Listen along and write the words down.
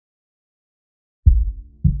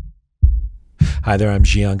Hi there, I'm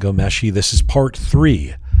Jian Ghomeshi. This is part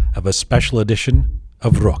 3 of a special edition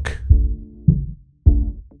of Roqe.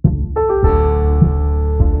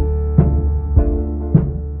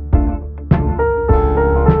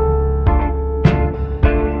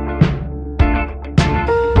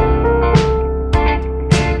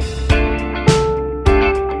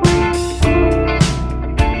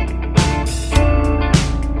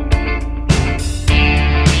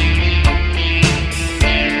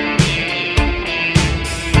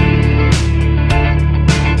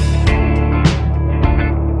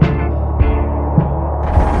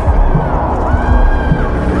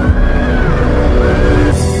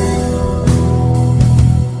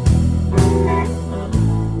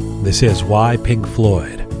 This is Why Pink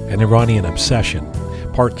Floyd, an Iranian Obsession,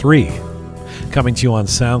 Part 3, coming to you on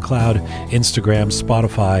SoundCloud, Instagram,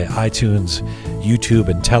 Spotify, iTunes, YouTube,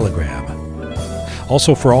 and Telegram.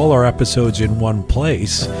 Also, for all our episodes in one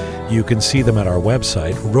place, you can see them at our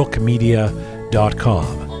website,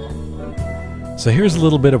 roqemedia.com. So here's a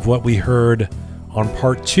little bit of what we heard on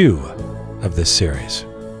Part 2 of this series.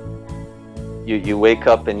 You wake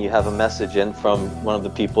up and you have a message in from one of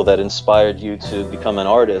the people that inspired you to become an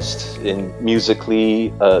artist in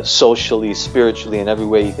musically, socially, spiritually, in every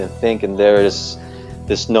way you can think. And there is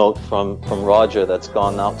this note from Roger that's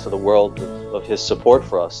gone out to the world of his support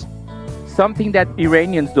for us. Something that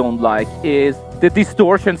Iranians don't like is the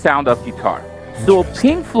distortion sound of guitar. So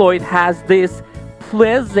Pink Floyd has this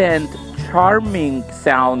pleasant, charming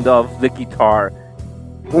sound of the guitar.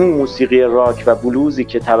 اون موسیقی راک و بلوزی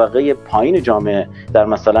که طبقه پایین جامعه در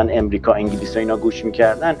مثلا امریکا، انگلیس و اینا گوش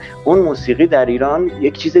میکردن، اون موسیقی در ایران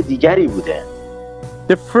یک چیز دیگری بوده.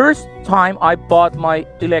 The first time I bought my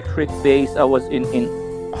electric bass, I was in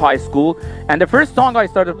high school, and the first song I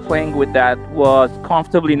started playing with that was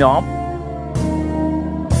Comfortably Numb.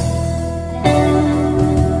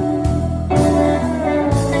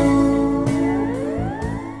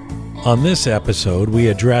 On this episode, we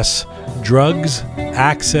address drugs,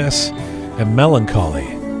 access, and melancholy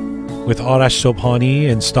with Arash Sobhani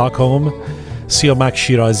in Stockholm, Siamak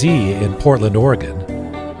Shirazi in Portland, Oregon,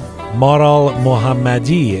 Maral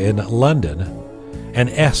Mohammadi in London, and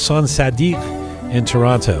Ehsan Sadigh in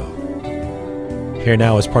Toronto. Here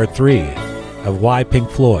now is part 3 of Why Pink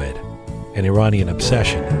Floyd, an Iranian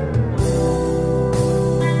Obsession.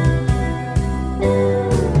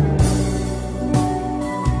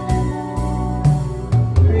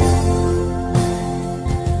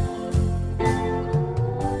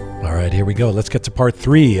 Here we go. Let's get to part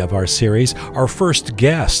 3 of our series. Our first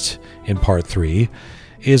guest in part 3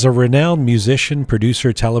 is a renowned musician,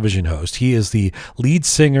 producer, television host. He is the lead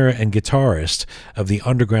singer and guitarist of the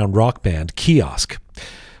underground rock band Kiosk.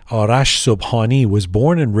 Arash Sobhani was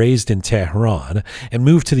born and raised in Tehran and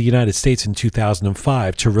moved to the United States in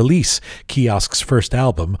 2005 to release Kiosk's first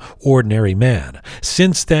album, Ordinary Man.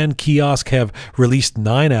 Since then, Kiosk have released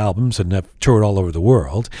 9 albums and have toured all over the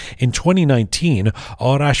world. In 2019,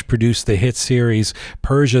 Arash produced the hit series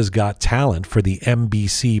Persia's Got Talent for the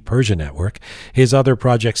MBC Persia Network. His other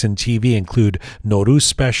projects in TV include Nowruz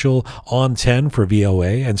Special, On 10 for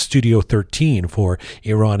VOA, and Studio 13 for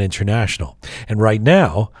Iran International. And right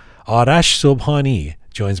now, Arash Sobhani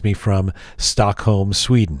joins me from Stockholm,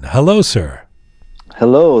 Sweden. Hello, sir.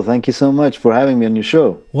 Hello. Thank you so much for having me on your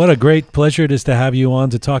show. What a great pleasure it is to have you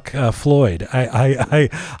on to talk Floyd. I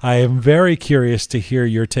am very curious to hear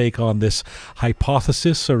your take on this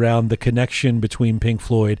hypothesis around the connection between Pink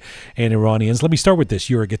Floyd and Iranians. Let me start with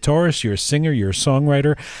this. You're a guitarist, you're a singer, you're a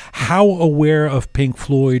songwriter. How aware of Pink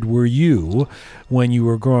Floyd were you when you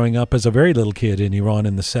were growing up as a very little kid in Iran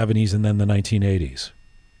in the 70s and then the 1980s?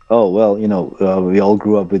 Oh, well, you know, we all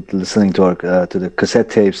grew up with listening to to the cassette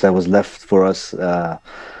tapes that was left for us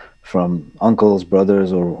from uncles,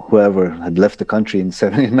 brothers, or whoever had left the country in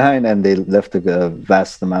 '79, and they left a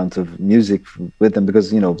vast amount of music with them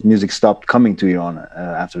because, you know, music stopped coming to Iran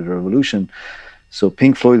after the revolution. So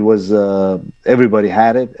Pink Floyd was, everybody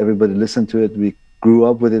had it, everybody listened to it, we grew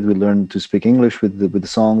up with it, we learned to speak English with the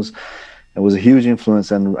songs. It was a huge influence,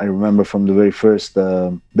 and I remember from the very first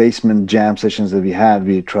basement jam sessions that we had,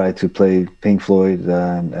 we tried to play Pink Floyd,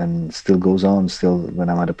 and still goes on. Still, when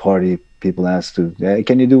I'm at a party, people ask hey,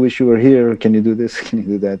 can you do Wish You Were Here? Can you do this? Can you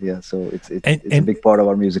do that? Yeah, so it's a big part of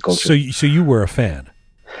our music culture. So you were a fan?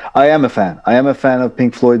 I am a fan. I am a fan of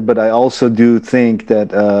Pink Floyd, but I also do think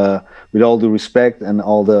that, with all due respect and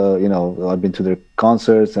all the, you know, I've been to their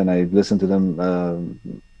concerts and I listen to them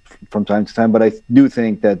from time to time, but I do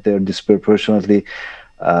think that they're disproportionately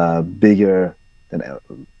bigger than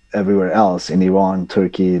everywhere else in Iran,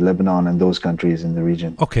 Turkey, Lebanon, and those countries in the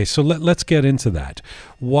region. Okay, so let's get into that.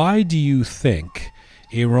 Why do you think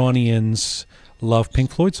Iranians love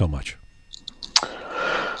Pink Floyd so much?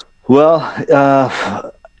 Well,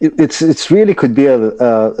 it's really could be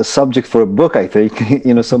a subject for a book, I think.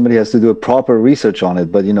 Somebody has to do a proper research on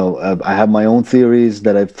it. But I have my own theories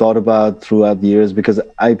that I've thought about throughout the years, because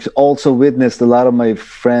I've also witnessed a lot of my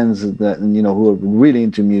friends that who are really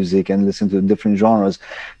into music and listen to different genres.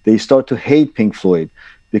 They start to hate Pink Floyd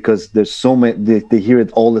because there's so many. They hear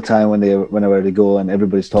it all the time whenever they go, and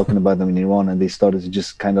everybody's talking about them in Iran, and they started to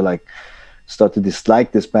just kind of like start to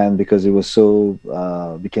dislike this band because it was so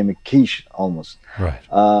became a quiche almost. Right.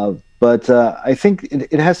 But I think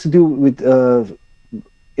it has to do with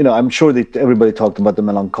I'm sure that everybody talked about the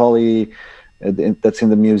melancholy that's in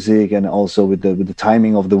the music, and also with the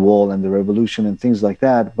timing of the wall and the revolution and things like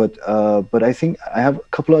that. But I think I have a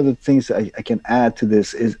couple other things I can add to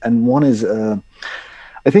this. One is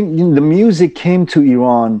I think the music came to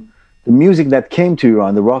Iran. The music that came to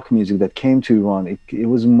Iran, the rock music that came to Iran, it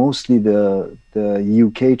was mostly the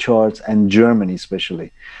UK charts and Germany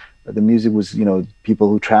especially. The music was, people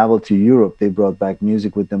who traveled to Europe, they brought back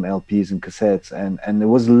music with them, LPs and cassettes, and there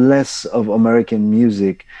was less of American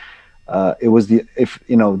music. It was the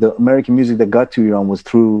American music that got to Iran was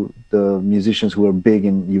through the musicians who were big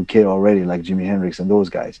in UK already, like Jimi Hendrix and those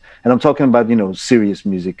guys. And I'm talking about, serious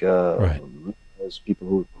music, right. Those people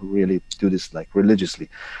who really do this like religiously.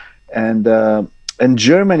 And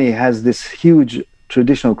Germany has this huge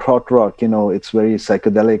traditional krautrock. It's very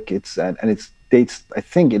psychedelic. I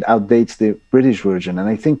think it outdates the British version. And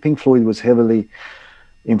I think Pink Floyd was heavily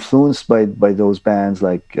influenced by those bands,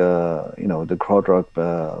 like the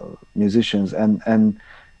krautrock musicians, and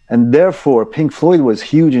therefore Pink Floyd was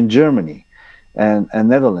huge in Germany and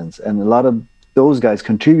Netherlands, and a lot of those guys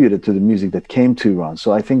contributed to the music that came to Iran.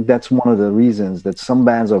 So I think that's one of the reasons that some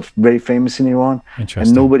bands are very famous in Iran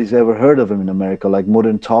and nobody's ever heard of them in America, like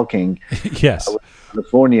Modern Talking. Yes.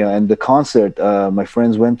 California, and the concert, my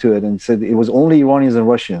friends went to it and said it was only Iranians and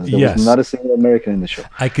Russians. There was not a single American in the show.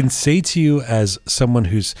 I can say to you, as someone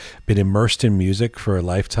who's been immersed in music for a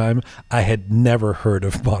lifetime, I had never heard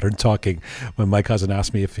of Modern Talking. When my cousin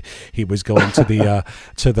asked me if he was going to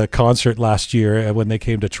the concert last year when they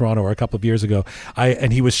came to Toronto, or a couple of years ago,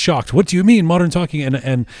 and he was shocked. What do you mean, Modern Talking?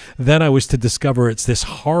 And then I was to discover it's this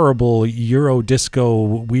horrible Euro disco,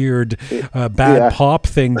 weird, bad pop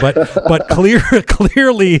thing, but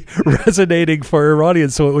clearly resonating for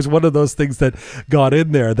Iranians. So it was one of those things that got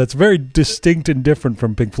in there that's very distinct and different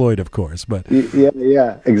from Pink Floyd, of course. But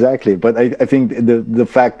yeah, exactly. But I think the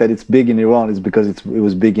fact that it's big in Iran is because it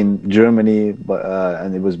was big in Germany,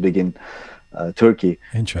 and it was big in Turkey.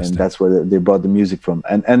 Interesting. And that's where they brought the music from.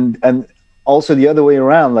 And also the other way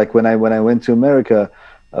around, like when I went to America,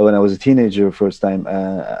 when I was a teenager first time,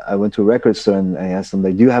 I went to a record store and I asked them,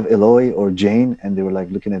 like, do you have Eloy or Jane? And they were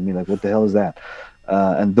like looking at me like, what the hell is that?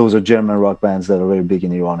 And those are German rock bands that are very big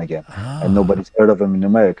in Iran again. And nobody's heard of them in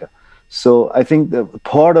America. So I think that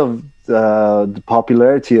part of the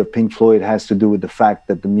popularity of Pink Floyd has to do with the fact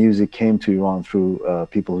that the music came to Iran through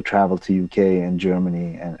people who traveled to UK and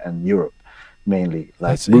Germany and Europe mainly.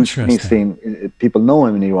 Like That's Bruce interesting. Springsteen, people know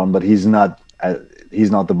him in Iran, but he's not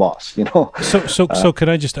the boss, So can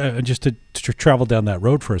I just to travel down that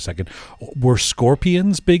road for a second? Were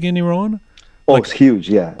Scorpions big in Iran? Oh, it's huge,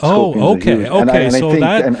 yeah. Oh, okay, okay.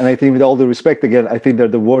 And I think, with all the respect again, I think they're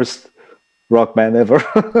the worst rock band ever.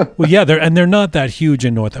 Well, yeah, they're not that huge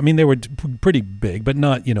in North. I mean, they were pretty big, but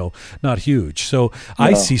not huge. So no.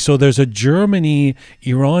 I see. So there's a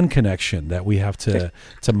Germany-Iran connection that we have to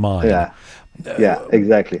mine. Yeah. Yeah,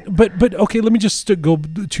 exactly. But okay, let me just go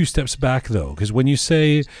 2 steps back though, because when you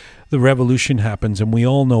say the revolution happens, and we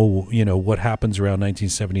all know, what happens around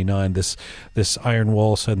 1979, this iron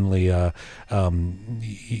wall suddenly, upon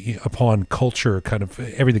culture, kind of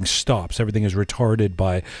everything stops. Everything is retarded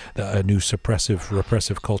by a new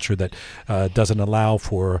repressive culture that doesn't allow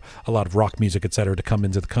for a lot of rock music, et cetera, to come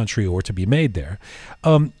into the country or to be made there.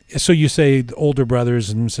 So you say the older brothers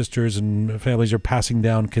and sisters and families are passing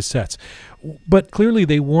down cassettes, but clearly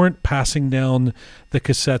they weren't passing down the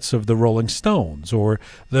cassettes of the Rolling Stones or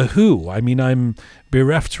the Who. I mean, I'm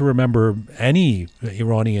bereft to remember any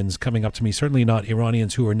Iranians coming up to me, certainly not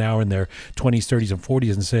Iranians who are now in their 20s, 30s, and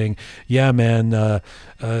 40s and saying, yeah, man,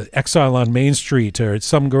 Exile on Main Street or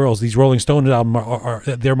Some Girls, these Rolling Stones albums,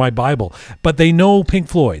 they're my Bible. But they know Pink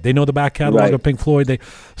Floyd. They know the back catalog of Pink Floyd.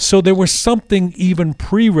 So there was something even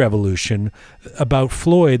pre-revolution about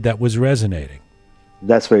Floyd that was resonating.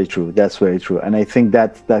 That's very true. That's very true. And I think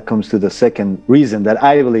that comes to the second reason that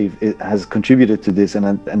I believe it has contributed to this,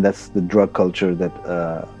 and that's the drug culture that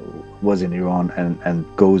was in Iran and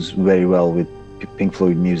goes very well with Pink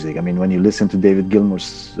Floyd music. I mean, when you listen to David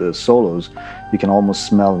Gilmour's solos, you can almost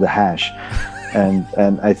smell the hash.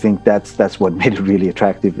 and I think that's what made it really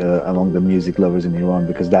attractive among the music lovers in Iran,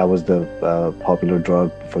 because that was the popular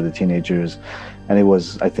drug for the teenagers. And it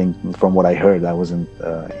was, I think, from what I heard, I wasn't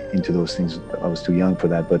into those things. I was too young for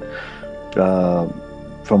that. But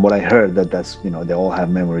from what I heard, that's, you know, they all have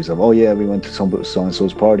memories of, oh yeah, we went to so and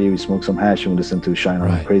so's party, we smoked some hash, and we listened to Shine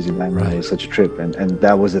On Crazy Bang. It was such a trip, and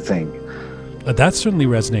that was the thing. That certainly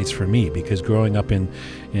resonates for me, because growing up in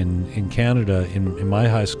Canada, in my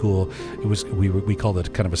high school, it was we called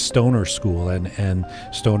it kind of a stoner school, and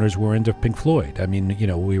stoners were into Pink Floyd. I mean, you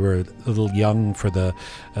know, we were a little young for the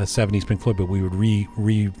 70s Pink Floyd, but we would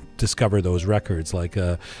rediscover those records like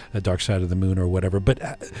A Dark Side of the Moon or whatever. But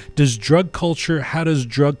how does drug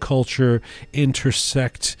culture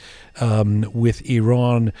intersect with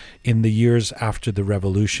Iran in the years after the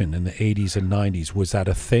revolution in the 80s and 90s? Was that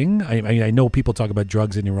a thing? I mean, I know people talk about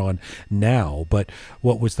drugs in Iran now, but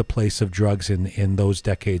what was the place of drugs in those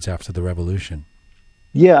decades after the revolution?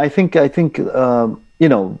 Yeah, I think you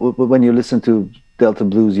know, when you listen to Delta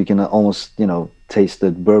blues, you can almost, you know, taste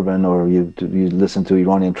the bourbon, or you listen to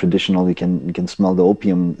Iranian traditional, you can smell the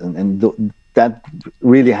opium, and that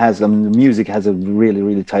really has, I mean, the music has a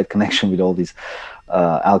really tight connection with all these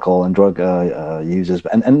alcohol and drug users.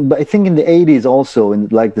 But I think in the 80s also, in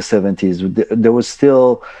like the 70s, there was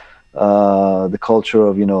still the culture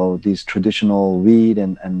of, you know, these traditional weed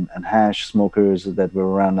and hash smokers that were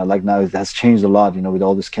around. Like now it has changed a lot, you know, with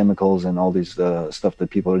all these chemicals and all these stuff that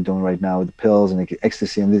people are doing right now with the pills and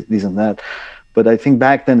ecstasy and this and that. But I think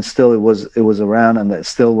back then still it was around, and that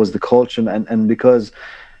still was the culture. And because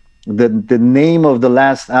the name of the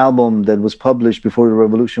last album that was published before the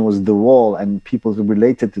revolution was The Wall, and people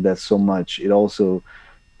related to that so much, it also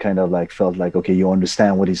kind of like felt like, okay, you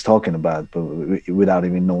understand what he's talking about, but without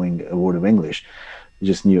even knowing a word of English. You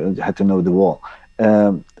just had to know The Wall.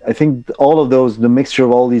 I think all of those, the mixture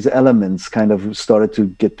of all these elements kind of started to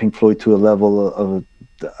get Pink Floyd to a level of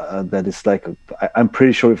that is like, I'm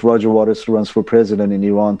pretty sure if Roger Waters runs for president in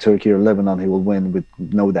Iran, Turkey, or Lebanon, he will win with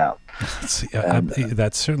no doubt.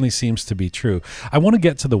 That certainly seems to be true. I want to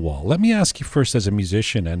get to The Wall. Let me ask you first, as a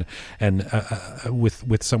musician and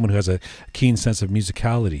with someone who has a keen sense of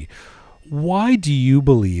musicality, why do you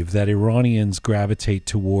believe that Iranians gravitate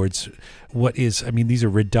towards what is, I mean, these are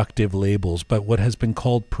reductive labels, but what has been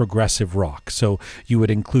called progressive rock? So you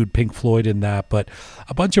would include Pink Floyd in that, but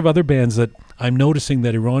a bunch of other bands that I'm noticing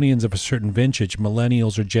that Iranians of a certain vintage,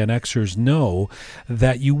 millennials or Gen Xers, know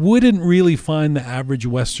that you wouldn't really find the average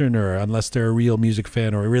Westerner, unless they're a real music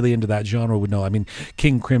fan or really into that genre, would know. I mean,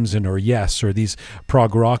 King Crimson or Yes or these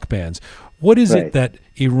prog rock bands. What is it that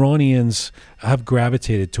Iranians have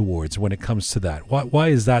gravitated towards when it comes to that? Why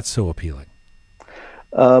is that so appealing?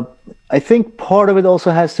 I think part of it also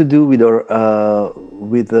has to do with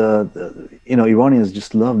you know, Iranians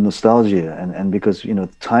just love nostalgia, and because, you know,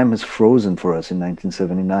 time has frozen for us in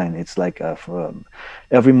 1979. It's like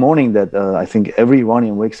every morning that I think every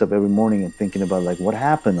Iranian wakes up every morning and thinking about like what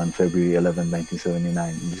happened on February 11,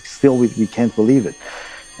 1979. Still, we can't believe it.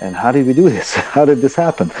 And how did we do this? How did this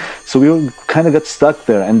happen? So we kind of got stuck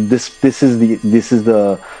there. And this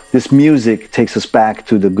music takes us back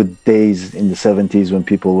to the good days in the 70s when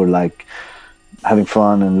people were like having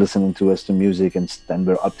fun and listening to Western music, and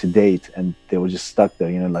we're up to date. And they were just stuck there,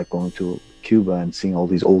 you know, like going to Cuba and seeing all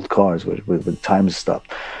these old cars where time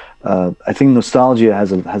stopped. I think nostalgia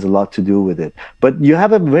has a lot to do with it. But you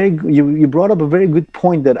have you brought up a very good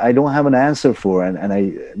point that I don't have an answer for, and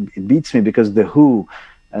it beats me, because The Who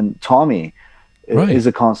and Tommy is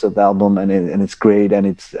a concept album, and it's great, and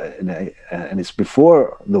it's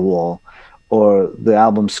before The Wall, or the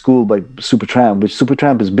album School by Supertramp, which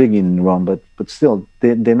Supertramp is big in Iran, but still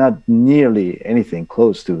they're not nearly anything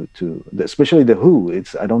close to especially The Who.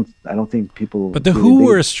 I don't think people. But The Who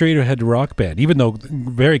were a straight ahead rock band, even though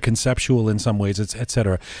very conceptual in some ways,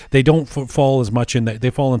 etc. They don't fall as much in that.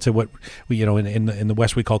 They fall into what we, you know, in the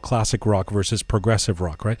West we call classic rock versus progressive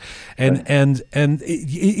rock, right? And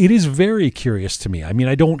it is very curious to me. I mean,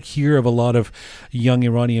 I don't hear of a lot of young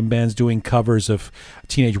Iranian bands doing covers of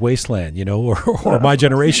Teenage Wasteland, you know, or My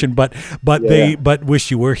Generation, but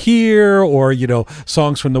Wish You Were Here, or, you know,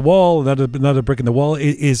 songs from The Wall, another brick in the wall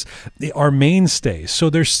is our mainstay. So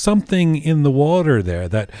there's something in the water there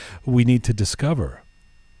that we need to discover.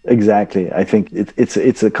 Exactly. I think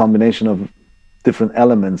it's a combination of different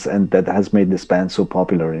elements, and that has made this band so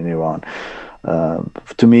popular in Iran.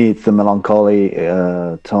 To me, it's the melancholy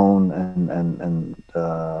tone, and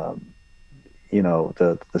you know,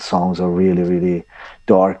 the songs are really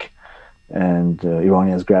dark, and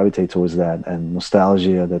Iranians gravitate towards that, and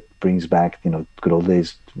nostalgia that brings back, you know, good old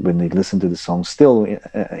days when they listen to the song. Still,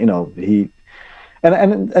 you know,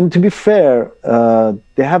 And to be fair,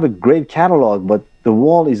 they have a great catalog, but The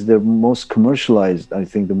Wall is their most commercialized, I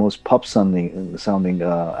think, the most pop sounding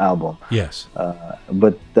album. Yes.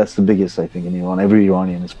 But that's the biggest, I think, in Iran. Every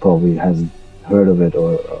Iranian is probably has heard of it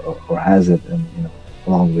or has it, and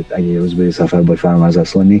along with Age Rozbe Safar by Farmaz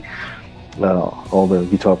Aslani, all the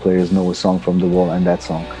guitar players know a song from The Wall and that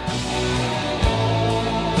song.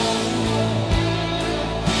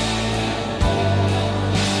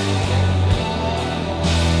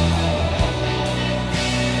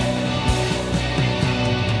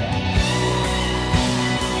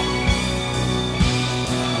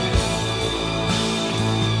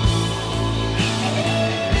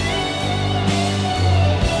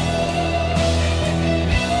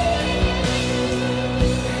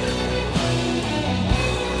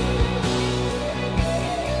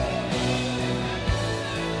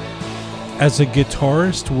 As a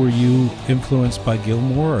guitarist, were you influenced by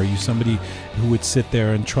Gilmour? Are you somebody who would sit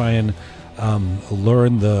there and try and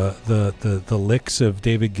learn the licks of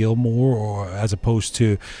David Gilmour, or as opposed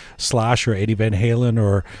to Slash or Eddie Van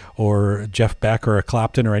Halen or Jeff Beck or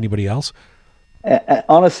Clapton or anybody else?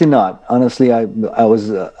 Honestly, not. Honestly, I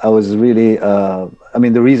was really. I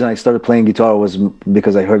mean, the reason I started playing guitar was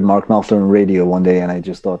because I heard Mark Knopfler on radio one day, and I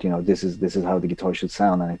just thought, this is how the guitar should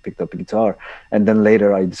sound, and I picked up a guitar. And then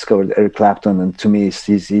later, I discovered Eric Clapton, and to me,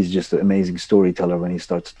 he's just an amazing storyteller when he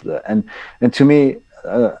starts. And to me,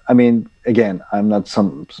 I mean, again, I'm not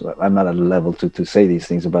at a level to say these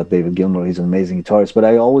things about David Gilmour. He's an amazing guitarist, but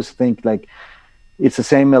I always think like it's the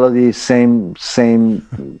same melody, same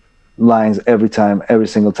lines every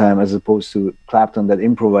single time, as opposed to Clapton that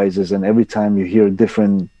improvises, and every time you hear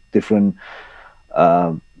different it's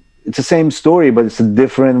the same story, but it's a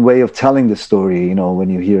different way of telling the story, when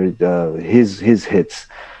you hear his hits.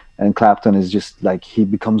 And Clapton is just like, he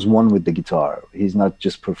becomes one with the guitar. He's not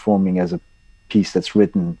just performing as a piece that's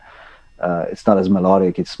written. It's not as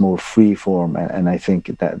melodic, it's more free form, and I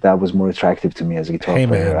think that was more attractive to me as a guitar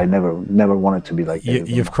player. I never wanted to be like that.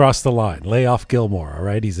 You've crossed the line. Lay off Gilmour, all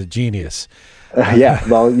right? He's a genius. Yeah,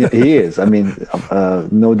 well, he is. I mean,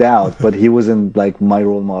 no doubt. But he wasn't like my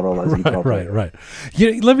role model as a guitar player. Right.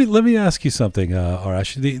 Let me ask you something,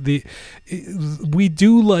 Arash. We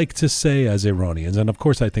do like to say as Iranians, and of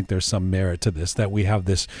course I think there's some merit to this, that we have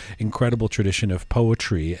this incredible tradition of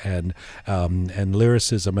poetry and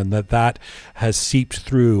lyricism, and that has seeped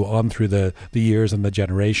through the years and the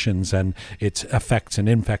generations, and it affects and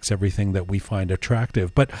infects everything that we find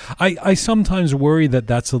attractive. But I sometimes worry that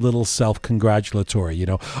that's a little self-congratulatory.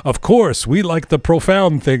 Of course, we like the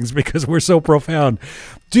profound things because we're so profound.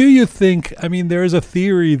 Do you think, I mean, there is a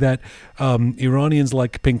theory that Iranians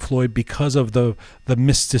like Pink Floyd because of the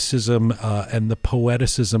mysticism and the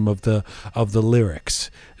poeticism of the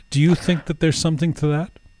lyrics. Do you think that there's something to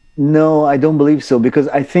that? No, I don't believe so, because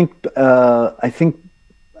I think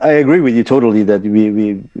I agree with you totally that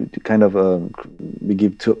we kind of we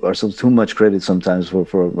give ourselves too much credit sometimes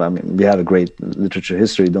for I mean, we have a great literature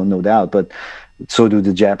history, no doubt, but so do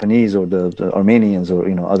the Japanese or the Armenians or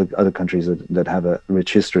other countries that have a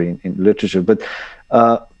rich history in literature. But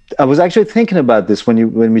I was actually thinking about this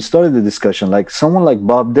when we started the discussion. Like someone like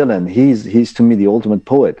Bob Dylan, he's to me the ultimate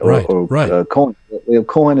poet. Right. Cohen.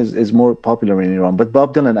 Cohen is more popular in Iran, but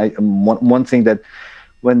Bob Dylan. One thing that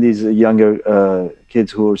when these younger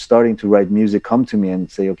kids who are starting to write music come to me and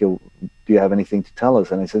say, okay, do you have anything to tell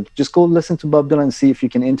us? And I said, just go listen to Bob Dylan and see if you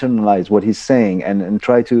can internalize what he's saying, and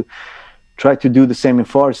try to do the same in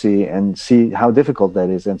Farsi and see how difficult that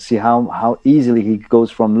is, and see how easily he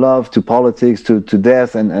goes from love to politics to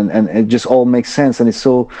death, and it just all makes sense, and it's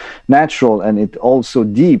so natural, and it all so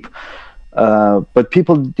deep. But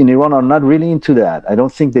people in Iran are not really into that. I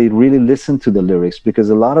don't think they really listen to the lyrics, because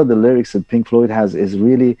a lot of the lyrics that Pink Floyd has is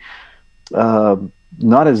really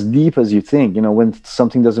not as deep as you think. When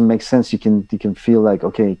something doesn't make sense, you can feel like,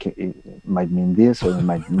 okay, it might mean this or it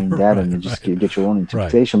might mean that, and you just get your own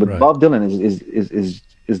interpretation. But Bob Dylan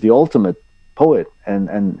is the ultimate poet,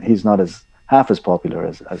 and he's not as half as popular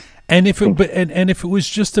as and if it was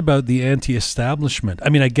just about the anti-establishment, I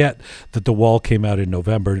mean, I get that The Wall came out in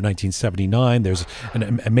November 1979. There's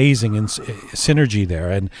an amazing synergy there,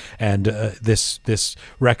 and this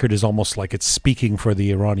record is almost like it's speaking for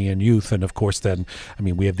the Iranian youth. And of course, then I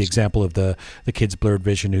mean, we have the example of the kids Blurred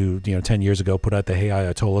Vision, who 10 years ago put out the Hey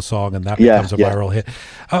Ayatollah song, and that becomes a viral hit.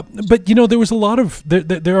 But there was a lot of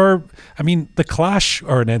there are. I mean, the Clash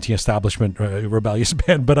are an anti-establishment rebellious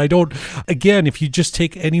band, but I don't. Again, if you just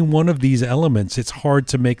take any one of these elements, it's hard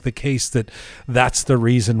to make the case that that's the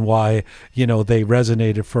reason why, they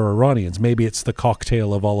resonated for Iranians. Maybe it's the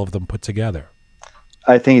cocktail of all of them put together.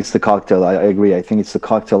 I think it's the cocktail. I agree. I think it's the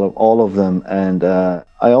cocktail of all of them. And I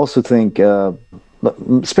also think,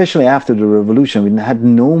 especially after the revolution, we had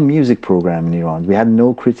no music program in Iran. We had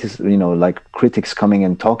no critics, critics coming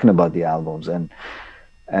and talking about the albums and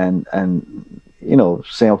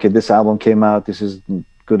saying, okay, this album came out, this is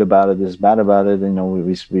good about it, this is bad about it.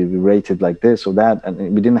 We rated like this or that, and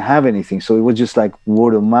we didn't have anything. So it was just like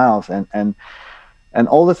word of mouth and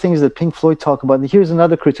all the things that Pink Floyd talk about. And here's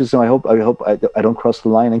another criticism. I hope I don't cross the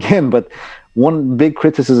line again. But one big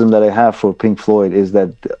criticism that I have for Pink Floyd is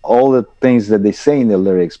that all the things that they say in the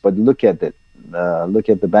lyrics, but look at it, look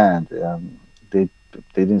at the band.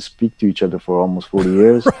 They didn't speak to each other for almost 40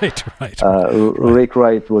 years. Right. Rick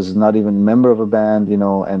Wright was not even a member of a band,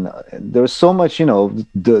 and there was so much,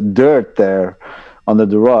 dirt there under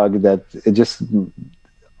the rug that it just,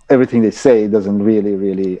 everything they say doesn't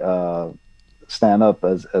really stand up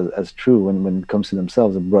as true when it comes to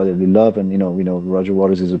themselves and brotherly love. And we know Roger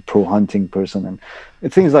Waters is a pro hunting person and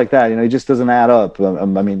things like that. It just doesn't add up. I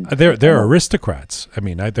mean, they're aristocrats. I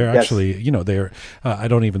mean, they're yes. actually they're I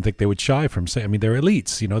don't even think they would shy from saying. I mean, they're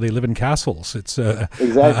elites. They live in castles. It's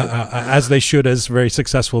exactly as they should, as very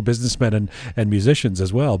successful businessmen and musicians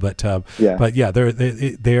as well. But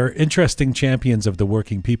they're interesting champions of the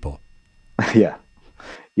working people.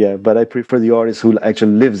 Yeah, but I prefer the artist who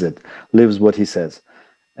actually lives what he says,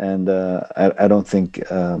 and I don't think.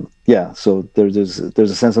 So there's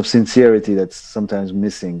a sense of sincerity that's sometimes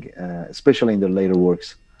missing, especially in their later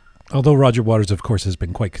works. Although Roger Waters, of course, has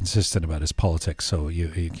been quite consistent about his politics, so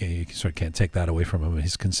you sort of can't take that away from him.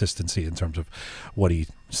 His consistency in terms of what he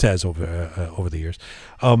says over the years.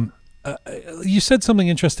 You said something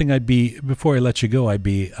interesting. Before I let you go, it'd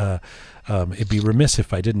be remiss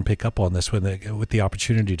if I didn't pick up on this with the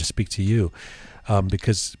opportunity to speak to you,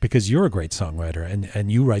 because you're a great songwriter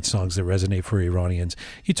and you write songs that resonate for Iranians.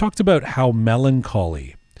 You talked about how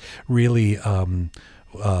Melancholy really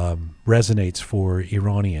resonates for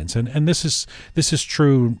Iranians, and this is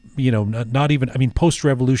true. Not even. I mean,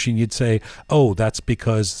 post-revolution, you'd say, oh, that's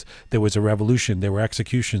because there was a revolution, there were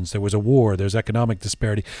executions, there was a war, there's economic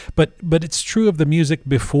disparity. But it's true of the music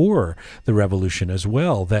before the revolution as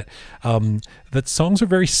well. That songs are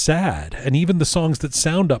very sad, and even the songs that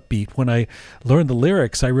sound upbeat. When I learned the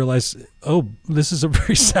lyrics, I realized, oh, this is a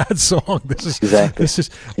very sad song. Exactly.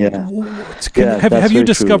 Have you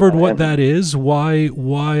discovered what that is? Why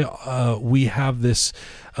we have this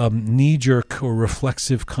knee-jerk or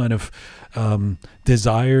reflexive kind of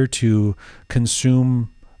desire to consume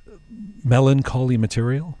melancholy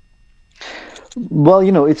material? Well,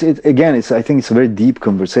 I think it's a very deep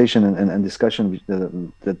conversation and discussion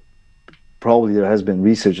that probably there has been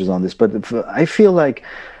researchers on this, but I feel like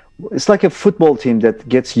it's like a football team that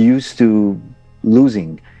gets used to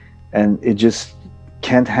losing and it just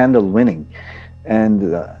can't handle winning.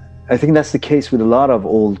 And I think that's the case with a lot of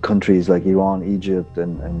old countries like Iran, Egypt,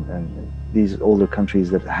 and these older countries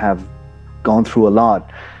that have gone through a lot.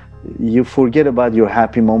 You forget about your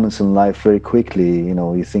happy moments in life very quickly.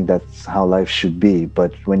 You think that's how life should be.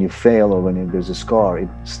 But when you fail or when there's a scar, it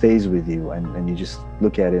stays with you, and you just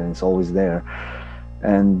look at it and it's always there.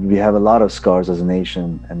 And we have a lot of scars as a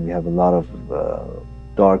nation, and we have a lot of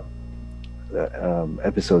dark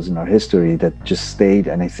episodes in our history that just stayed.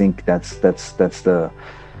 And I think that's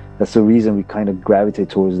the reason we kind of gravitate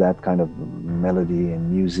towards that kind of melody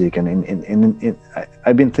and music. And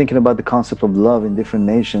I've been thinking about the concept of love in different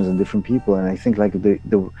nations and different people, and I think like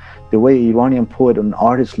the way Iranian poet and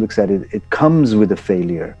artist looks at it, it comes with a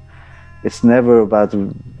failure. It's never about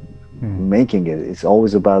making it. It's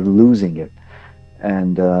always about losing it,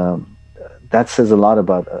 and that says a lot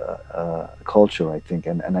about culture, I think.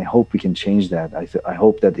 And I hope we can change that. I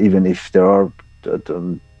hope that even if there are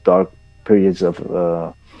dark periods of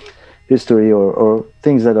history or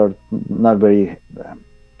things that are not very,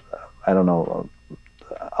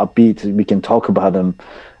 upbeat, we can talk about them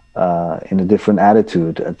in a different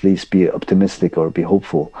attitude, at least be optimistic or be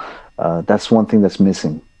hopeful. That's one thing that's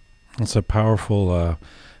missing. It's a powerful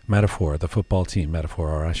metaphor, the football team metaphor,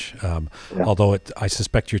 Arash. Although I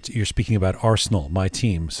suspect you're speaking about Arsenal, my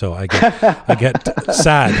team. So I get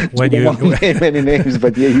sad when you name many names,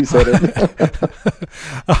 but yeah, you said it.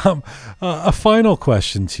 A final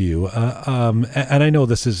question to you, and I know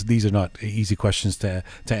these are not easy questions to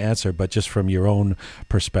answer, but just from your own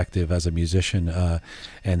perspective as a musician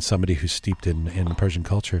and somebody who's steeped in Persian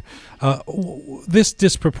culture, this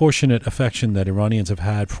disproportionate affection that Iranians have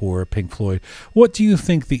had for Pink Floyd, what do you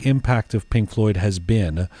think the impact of Pink Floyd has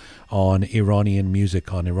been on Iranian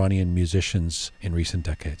music, on Iranian musicians in recent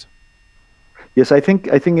decades? Yes, I think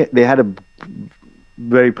they had a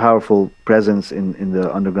very powerful presence in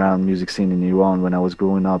the underground music scene in Iran. When I was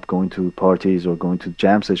growing up, going to parties or going to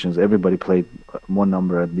jam sessions, everybody played one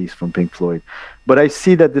number at least from Pink Floyd. But I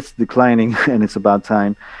see that it's declining, and it's about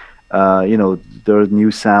time. You know, there are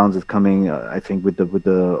new sounds that coming. I think with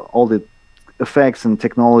the all the effects and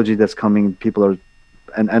technology that's coming, people are,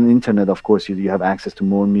 and internet, of course, you have access to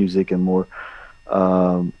more music and more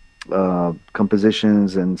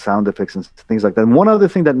compositions and sound effects and things like that. And one other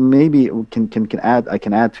thing that maybe I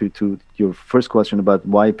can add to your first question about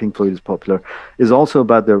why Pink Floyd is popular is also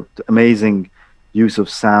about their amazing use of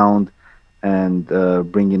sound and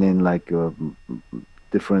bringing in like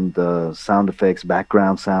different sound effects,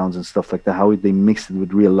 background sounds and stuff like that, how they mixed it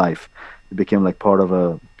with real life. It became like part of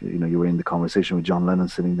a, you know, you were in the conversation with John Lennon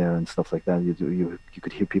sitting there and stuff like that. You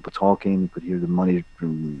could hear people talking, you could hear the money,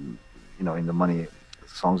 you know, in the money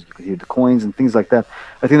songs, you could hear the coins and things like that.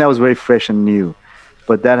 I think that was very fresh and new,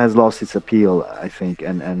 but that has lost its appeal, I think,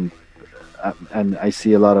 and I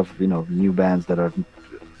see a lot of, you know, new bands that are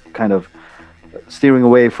kind of steering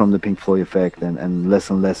away from the Pink Floyd effect, and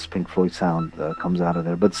less Pink Floyd sound comes out of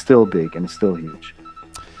there, but still big and it's still huge.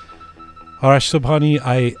 Arash Sobhani,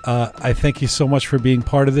 I thank you so much for being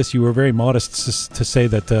part of this. You were very modest to say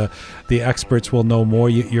that the experts will know more.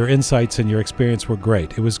 Your insights and your experience were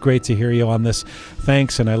great. It was great to hear you on this.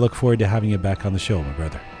 Thanks, and I look forward to having you back on the show, my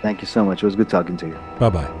brother. Thank you so much. It was good talking to you.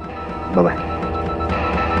 Bye-bye. Bye-bye.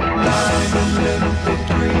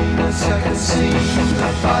 Between a second scene,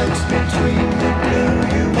 the fight between the blue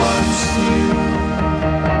you once knew.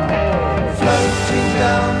 Floating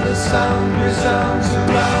down, the sound resounds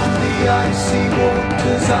around the icy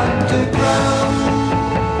waters underground.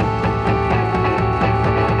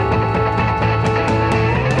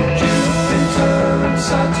 Jupiter and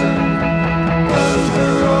Saturn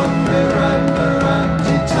over on Miranda and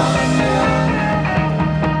Titania.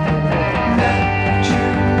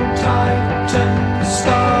 Neptune, Titan,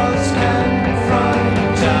 stars can frighten.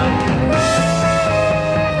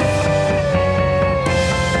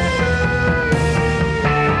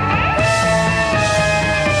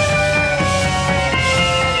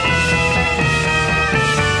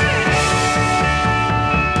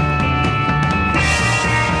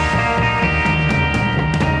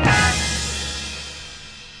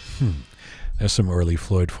 There's some early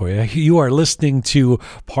Floyd for you. You are listening to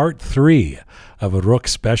part 3 of a Roqe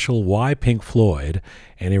special, Why Pink Floyd,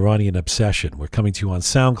 an Iranian Obsession. We're coming to you on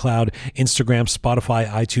SoundCloud, Instagram, Spotify,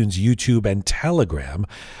 iTunes, YouTube, and Telegram.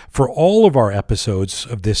 For all of our episodes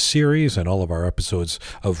of this series and all of our episodes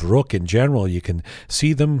of Roqe in general, you can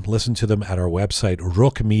see them, listen to them at our website,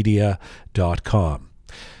 roqemedia.com.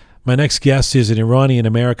 My next guest is an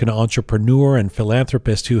Iranian-American entrepreneur and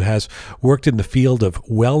philanthropist who has worked in the field of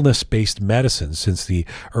wellness-based medicine since the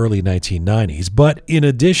early 1990s. But in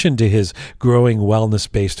addition to his growing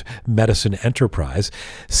wellness-based medicine enterprise,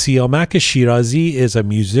 Siamak Shirazi is a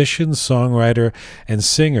musician, songwriter, and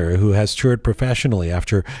singer who has toured professionally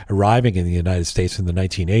after arriving in the United States in the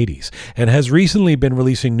 1980s and has recently been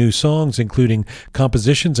releasing new songs, including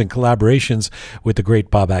compositions and collaborations with the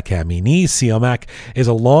great Babak Amini. Siamak is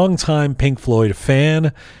a long-time Pink Floyd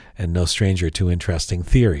fan and no stranger to interesting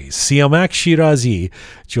theories. Siamak Shirazi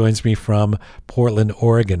joins me from Portland,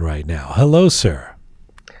 Oregon right now. Hello, sir.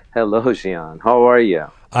 Hello, Jian. How are you?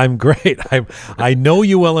 I'm great. I know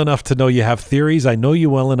you well enough to know you have theories. I know you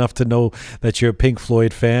well enough to know that you're a Pink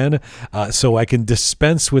Floyd fan. So I can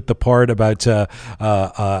dispense with the part about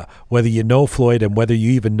whether you know Floyd and whether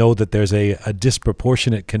you even know that there's a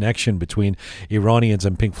disproportionate connection between Iranians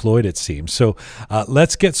and Pink Floyd, it seems. So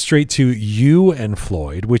let's get straight to you and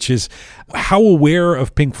Floyd, which is, how aware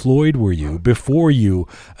of Pink Floyd were you before you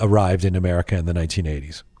arrived in America in the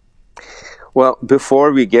 1980s? Well,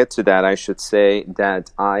 before we get to that, I should say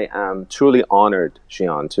that I am truly honored,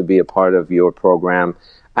 Jian, to be a part of your program.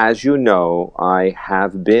 As you know, I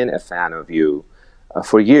have been a fan of you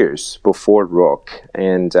for years before Roqe,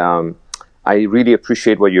 and I really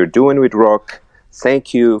appreciate what you're doing with Roqe.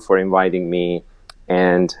 Thank you for inviting me.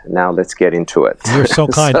 And now let's get into it. You're so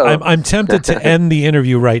kind. I'm tempted to end the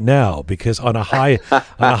interview right now because on a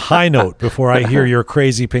high note before I hear your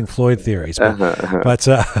crazy Pink Floyd theories. But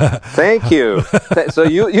thank you. So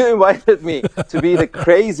you invited me to be the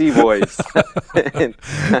crazy voice.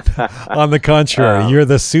 On the contrary, you're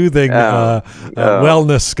the soothing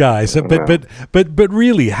wellness guy. So, but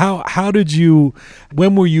really, how did you?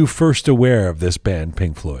 When were you first aware of this band,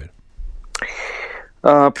 Pink Floyd?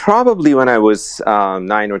 Probably when I was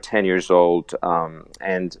 9 or 10 years old,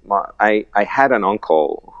 and I had an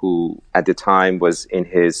uncle who at the time was in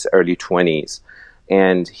his early 20s,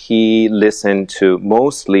 and he listened to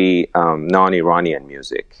mostly non-Iranian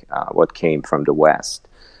music, what came from the West.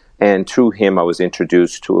 And through him, I was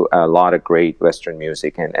introduced to a lot of great Western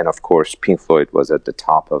music, and of course, Pink Floyd was at the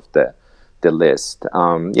top of the list.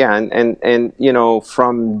 And you know,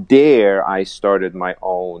 from there, I started my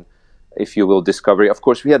own, if you will, discovery. Of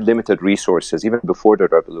course, we had limited resources even before the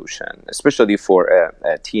revolution, especially for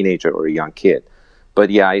a teenager or a young kid. But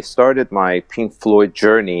yeah, I started my Pink Floyd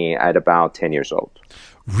journey at about 10 years old.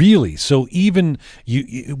 Really? So even you,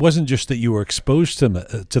 it wasn't just that you were exposed to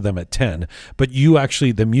them at 10, but you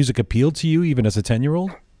actually, the music appealed to you even as a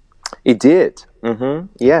 10-year-old? It did.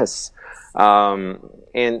 Yes. And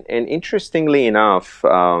interestingly enough,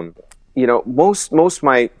 you know, most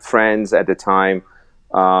my friends at the time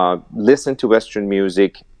listened to Western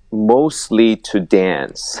music mostly to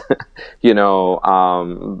dance, you know,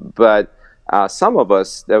 but some of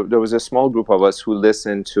us, there was a small group of us who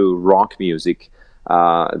listened to rock music,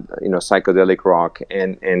 you know, psychedelic rock,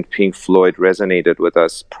 and Pink Floyd resonated with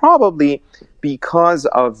us, probably because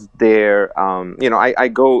of their, you know, I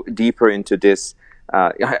go deeper into this.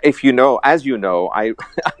 If you know, as you know, I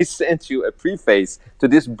sent you a preface to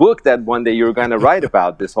this book that one day you're going to write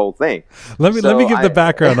about this whole thing. Let me give the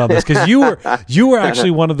background on this, because you were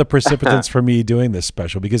actually one of the precipitants for me doing this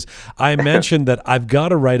special, because I mentioned that I've got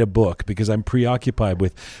to write a book because I'm preoccupied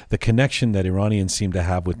with the connection that Iranians seem to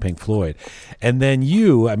have with Pink Floyd. And then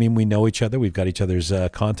you, I mean, we know each other, we've got each other's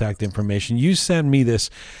contact information. You send me this.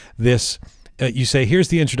 You say, here's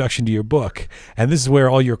the introduction to your book, and this is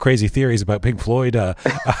where all your crazy theories about Pink Floyd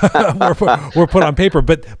were put on paper.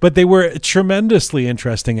 But they were tremendously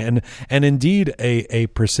interesting, and indeed a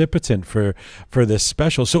precipitant for this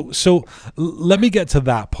special. So let me get to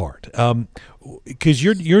that part, because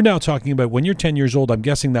you're now talking about when you're 10 years old. I'm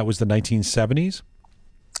guessing that was the 1970s.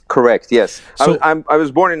 Correct. Yes. So, I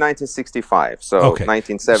was born in 1965. So okay.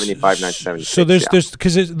 1975, 1976.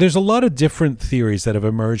 So there's a lot of different theories that have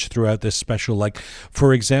emerged throughout this special. Like,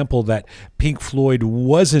 for example, that Pink Floyd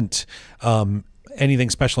wasn't anything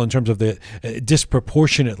special in terms of the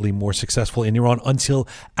disproportionately more successful in Iran until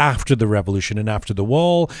after the revolution and after the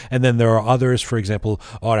wall. And then there are others, for example,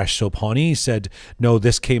 Arash Sobhani said, no,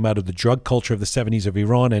 this came out of the drug culture of the 70s of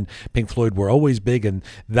Iran, and Pink Floyd were always big, and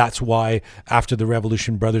that's why after the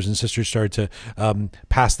revolution, brothers and sisters started to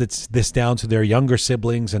pass this down to their younger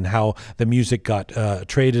siblings, and how the music got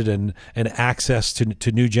traded and access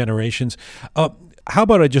to new generations. How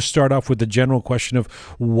about I just start off with the general question of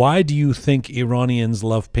why do you think Iranians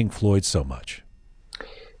love Pink Floyd so much?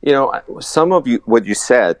 You know, some of what you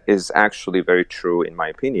said is actually very true, in my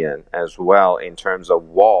opinion, as well, in terms of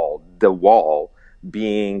the wall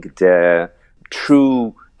being the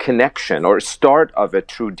true connection or start of a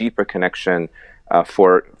true deeper connection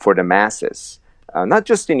for the masses. Not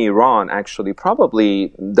just in Iran, actually,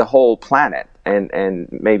 probably the whole planet, and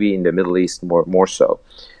maybe in the Middle East more so.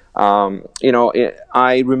 You know,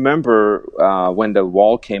 I remember when the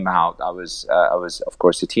wall came out, I was of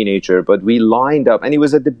course a teenager, but we lined up, and it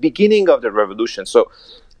was at the beginning of the revolution. So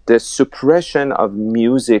the suppression of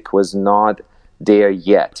music was not there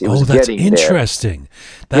yet. It was that's getting interesting.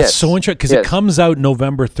 There. That's so interesting, because it comes out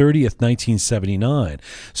November 30th, 1979.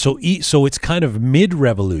 So it's kind of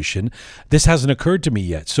mid-revolution. This hasn't occurred to me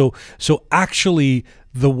yet. So actually,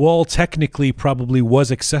 the wall technically probably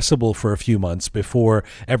was accessible for a few months before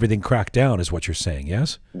everything cracked down, is what you're saying,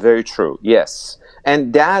 yes? Very true, yes.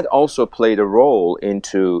 And that also played a role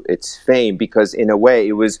into its fame, because in a way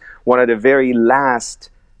it was one of the very last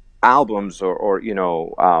albums or you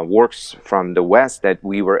know, works from the West that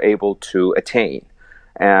we were able to attain.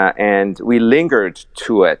 And we lingered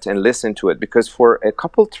to it and listened to it, because for a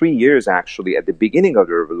couple, 3 years actually, at the beginning of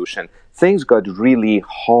the revolution, things got really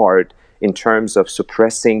hard in terms of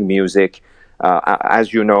suppressing music.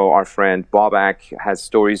 As you know, our friend Babak has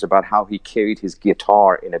stories about how he carried his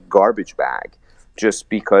guitar in a garbage bag just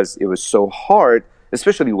because it was so hard,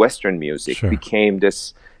 especially Western music became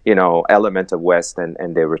this, you know, element of West,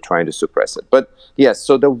 and they were trying to suppress it. But yes,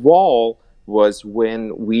 so the wall was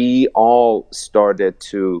when we all started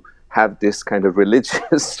to have this kind of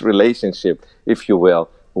religious relationship, if you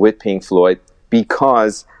will, with Pink Floyd,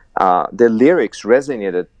 because the lyrics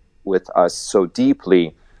resonated with us so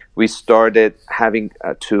deeply. We started having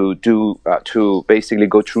to basically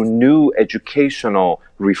go through new educational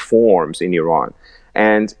reforms in Iran.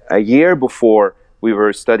 And a year before, we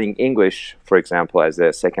were studying English, for example, as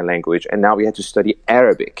a second language, and now we had to study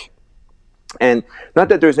Arabic. And not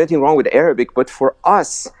that there's anything wrong with Arabic, but for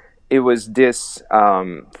us, it was this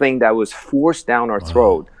thing that was forced down our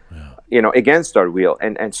throat, you know, against our will.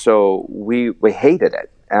 And so we hated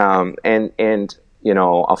it. And you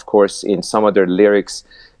know, of course, in some of their lyrics.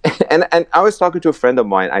 And I was talking to a friend of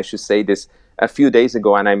mine, I should say this, a few days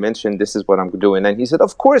ago, and I mentioned this is what I'm doing. And he said,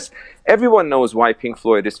 of course, everyone knows why Pink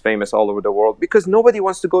Floyd is famous all over the world, because nobody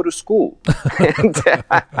wants to go to school.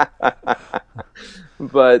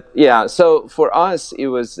 But yeah, so for us, it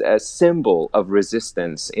was a symbol of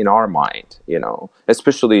resistance in our mind, you know,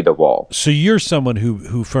 especially the wall. So you're someone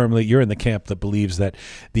who firmly, you're in the camp that believes that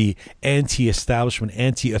the anti-establishment,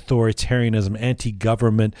 anti-authoritarianism,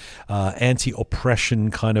 anti-government, anti-oppression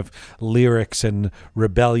kind of lyrics and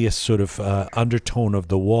rebellious sort of undertone of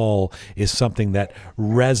the wall is something that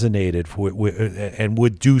resonated and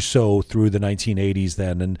would do so through the 1980s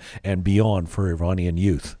then and beyond for Iranian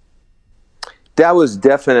youth. That was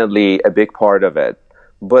definitely a big part of it.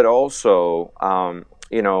 But also,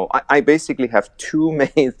 you know, I basically have two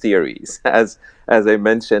main theories, as I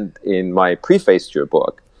mentioned in my preface to your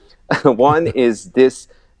book. One is this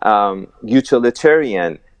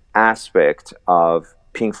utilitarian aspect of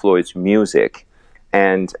Pink Floyd's music.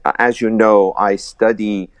 And as you know, I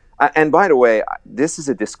study, and by the way, this is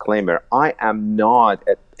a disclaimer, I am not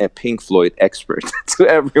a Pink Floyd expert to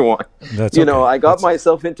everyone. That's you know, okay. I got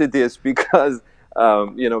myself into this because,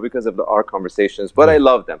 you know, because of our conversations, but I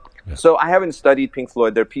love them. Yeah. So I haven't studied Pink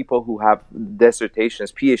Floyd. There are people who have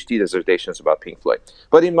dissertations, PhD dissertations about Pink Floyd.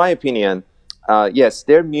 But in my opinion, yes,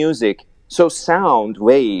 their music, so sound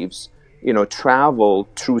waves, you know, travel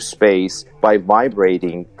through space by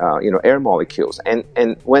vibrating, you know, air molecules.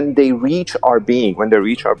 And when they reach our being, when they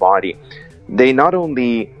reach our body, they not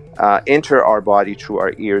only enter our body through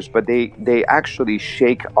our ears, but they actually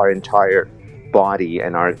shake our entire body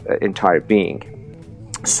and our entire being.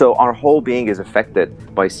 So our whole being is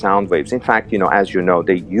affected by sound waves. In fact, you know, as you know,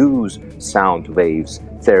 they use sound waves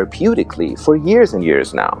therapeutically for years and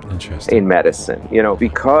years now in medicine, you know,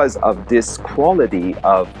 because of this quality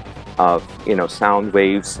of you know, sound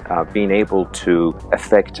waves being able to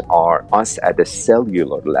affect us at the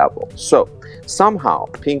cellular level. So somehow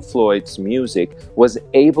Pink Floyd's music was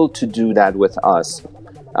able to do that with us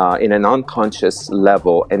in an unconscious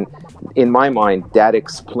level, and in my mind that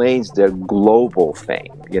explains their global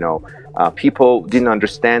fame. You know, people didn't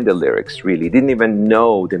understand the lyrics, really didn't even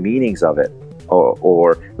know the meanings of it,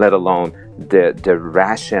 or let alone the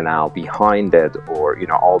rationale behind it, or, you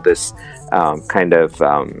know, all this kind of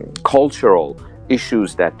cultural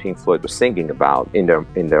issues that Pink Floyd was singing about in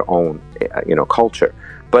their own you know, culture.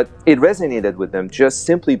 But it resonated with them just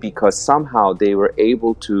simply because somehow they were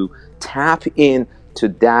able to tap in to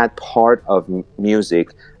that part of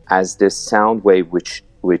music as this sound wave which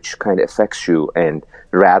kind of affects you and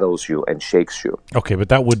rattles you and shakes you. Okay, but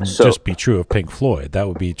that wouldn't just be true of Pink Floyd. That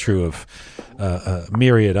would be true of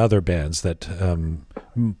myriad other bands that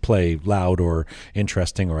play loud or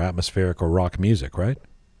interesting or atmospheric or rock music, right?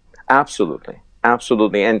 Absolutely.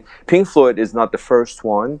 Absolutely. And Pink Floyd is not the first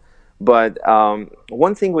one, but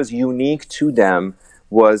one thing was unique to them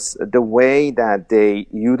was the way that they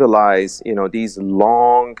utilize, you know, these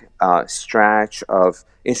long stretch of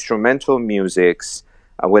instrumental musics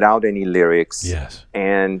without any lyrics. Yes.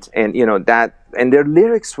 And you know, that, and their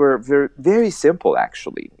lyrics were very, very simple,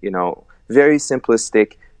 actually, you know, very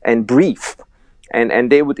simplistic and brief.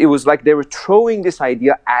 And they would, it was like they were throwing this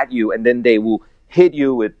idea at you, and then they will hit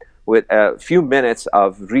you with a few minutes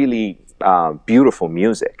of really beautiful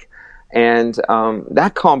music. And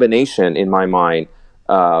that combination, in my mind,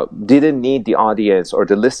 didn't need the audience or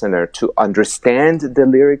the listener to understand the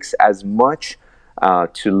lyrics as much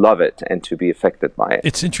to love it and to be affected by it.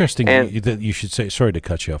 It's interesting that you should say, sorry to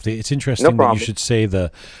cut you off, it's interesting that you should say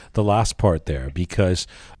the last part there, because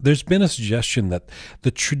there's been a suggestion that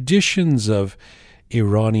the traditions of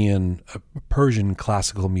Iranian, Persian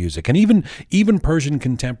classical music, and even Persian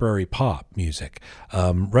contemporary pop music,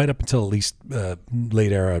 right up until at least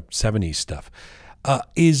late era 70s stuff,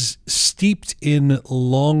 is steeped in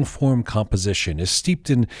long-form composition, is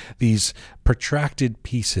steeped in these protracted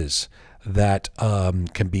pieces that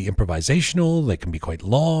can be improvisational, they can be quite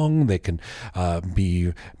long, they can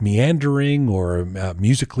be meandering or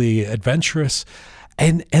musically adventurous,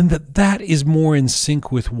 and that is more in sync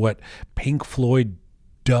with what Pink Floyd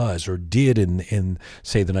does or did in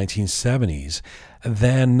say the 1970s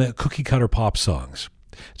than cookie cutter pop songs.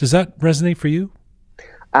 Does that resonate for you?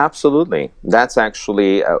 Absolutely. That's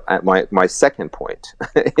actually my second point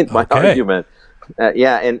in my argument.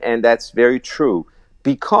 Yeah, and that's very true.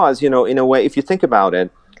 Because, you know, in a way, if you think about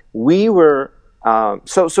it, we were,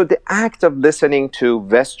 so the act of listening to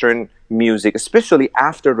Western music, especially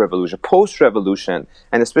after revolution, post-revolution,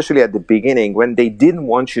 and especially at the beginning when they didn't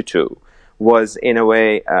want you to, was in a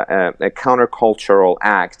way a countercultural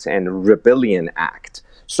act and rebellion act.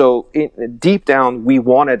 So deep down, we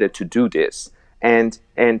wanted it to do this. And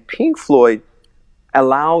Pink Floyd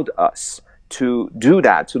allowed us to do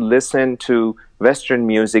that, to listen to Western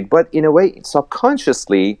music, but in a way,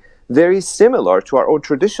 subconsciously, very similar to our own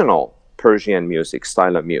traditional Persian music,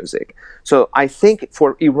 style of music. So I think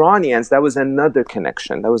for Iranians, that was another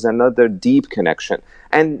connection. That was another deep connection.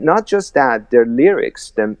 And not just that, their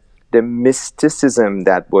lyrics, the mysticism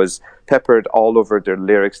that was peppered all over their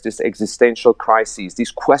lyrics, this existential crises,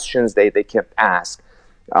 these questions they kept asking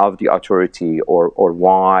of the authority, or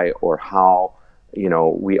why, or how,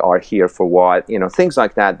 we are here for what, things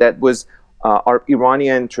like that. That was our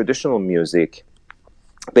Iranian traditional music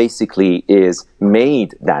basically is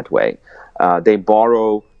made that way. They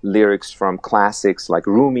borrow lyrics from classics like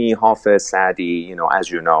Rumi, Hafiz, Sadi, as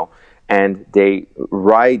you know, and they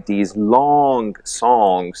write these long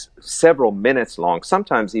songs, several minutes long,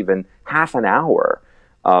 sometimes even half an hour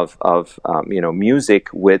of music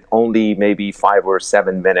with only maybe 5 or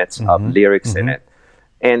 7 minutes of lyrics in it.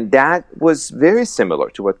 And that was very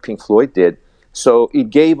similar to what Pink Floyd did. So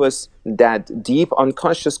it gave us that deep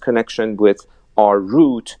unconscious connection with our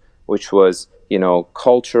root, which was,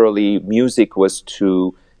 culturally, music was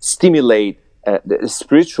to stimulate the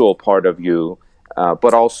spiritual part of you,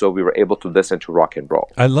 but also we were able to listen to rock and roll.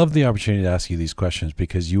 I love the opportunity to ask you these questions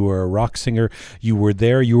because you were a rock singer. You were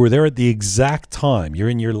there at the exact time. You're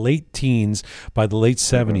in your late teens, by the late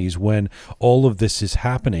 70s, when all of this is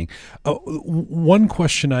happening. One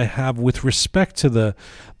question I have with respect to the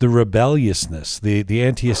rebelliousness, the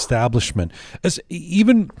anti-establishment, as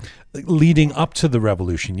even leading up to the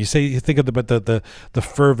revolution, you think about the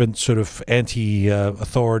fervent sort of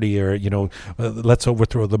anti-authority, or let's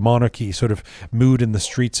overthrow the monarchy sort of mood in the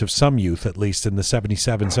streets of some youth, at least in the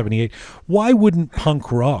 77, 78. Why wouldn't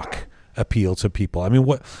punk rock appeal to people? I mean,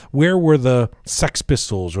 where were the Sex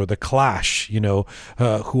Pistols or the Clash,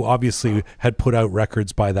 who obviously had put out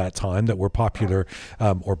records by that time that were popular,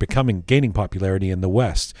 or gaining popularity in the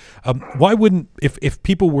West? Why wouldn't, if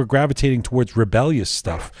people were gravitating towards rebellious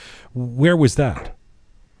stuff, where was that?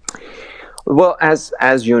 Well, as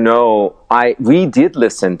you know, we did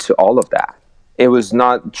listen to all of that. It was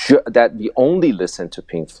not that we only listened to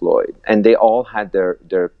Pink Floyd, and they all had their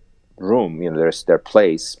room, their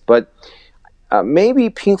place. But maybe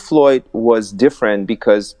Pink Floyd was different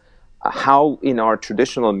because how in our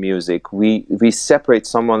traditional music we separate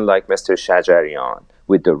someone like Mr. Shajarian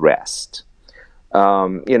with the rest.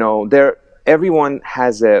 Everyone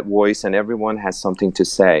has a voice and everyone has something to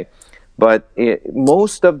say. But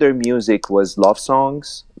most of their music was love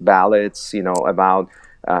songs, ballads, about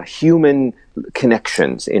human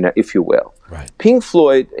connections, if you will. Right. Pink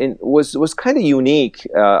Floyd was kind of unique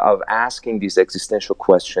of asking these existential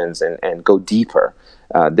questions and go deeper.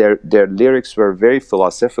 Their lyrics were very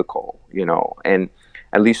philosophical, and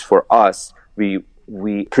at least for us, we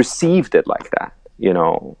perceived it like that,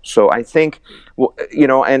 So I think,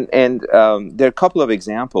 there are a couple of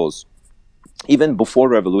examples. Even before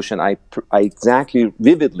revolution, I exactly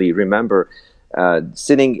vividly remember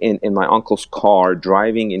sitting in my uncle's car,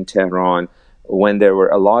 driving in Tehran, when there were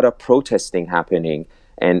a lot of protesting happening,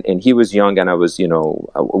 and he was young and I was,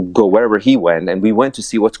 go wherever he went, and we went to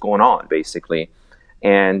see what's going on, basically.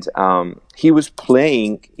 And he was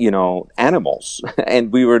playing, animals,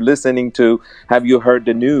 and we were listening to, have you heard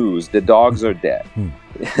the news? The dogs are dead.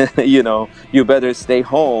 You better stay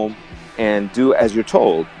home and do as you're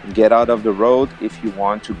told. Get out of the road if you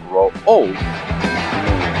want to grow old.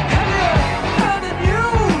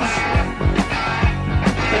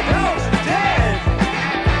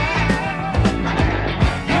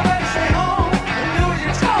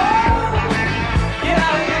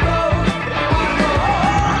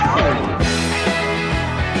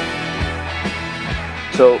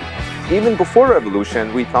 So even before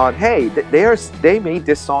revolution, we thought, hey, they made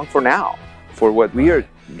this song for now, for what we are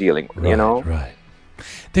dealing with, Right.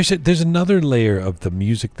 There's another layer of the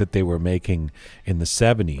music that they were making in the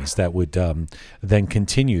 70s that would then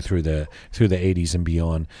continue through the 80s and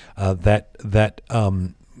beyond. That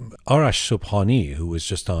Arash Sobhani, who was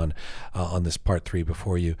just on this part 3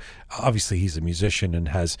 before you, obviously he's a musician and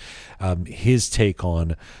has his take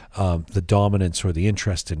on the dominance or the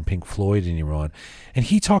interest in Pink Floyd in Iran. And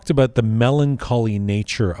he talked about the melancholy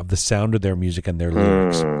nature of the sound of their music and their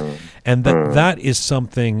lyrics. And that is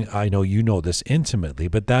something, I know you know this intimately,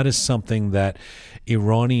 but that is something that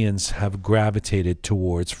Iranians have gravitated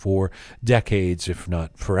towards for decades, if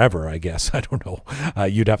not forever, I guess. I don't know.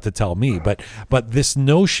 You'd have to tell me. But this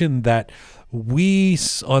notion that we,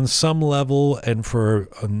 on some level and for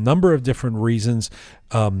a number of different reasons,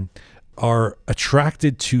 are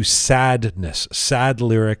attracted to sadness, sad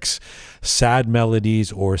lyrics, sad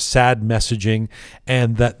melodies, or sad messaging,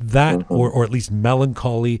 and that or at least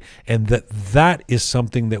melancholy, and that is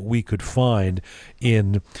something that we could find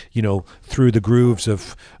in, through the grooves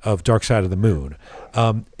of Dark Side of the Moon.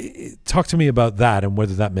 Talk to me about that and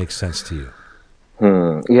whether that makes sense to you.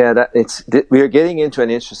 Yeah, we are getting into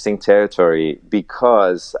an interesting territory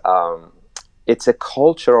because it's a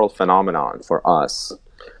cultural phenomenon for us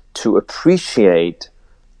to appreciate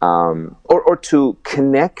or to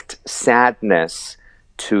connect sadness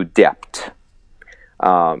to depth.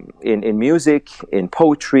 In music, in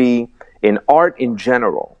poetry, in art in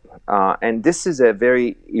general. And this is a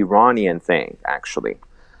very Iranian thing, actually.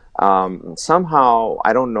 Somehow,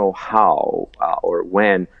 I don't know how or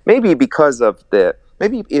when, maybe because of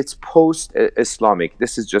maybe it's post-Islamic.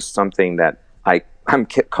 This is just something that I'm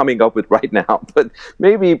coming up with right now, but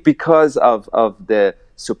maybe because of the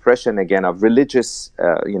suppression again of religious,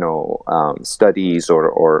 studies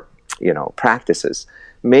or practices,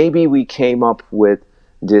 maybe we came up with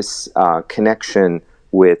this connection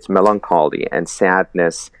with melancholy and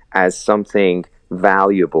sadness as something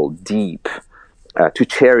valuable, deep, to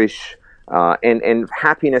cherish, and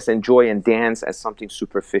happiness and joy and dance as something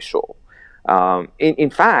superficial. In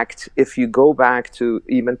fact, if you go back to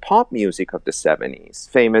even pop music of the 70s,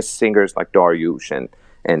 famous singers like Daryush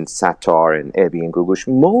and Sattar and Ebi and Gugush,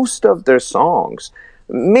 most of their songs,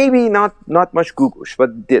 maybe not much Gugush,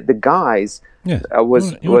 but the guys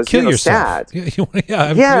was sad.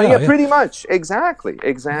 Yeah, pretty much, exactly.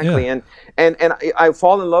 Yeah. And I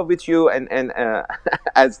fall in love with you, and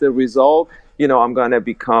as the result, I'm going to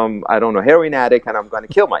become, I don't know, heroin addict, and I'm going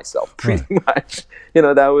to kill myself, pretty much.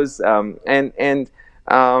 That was, I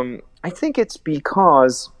think it's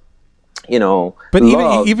because, but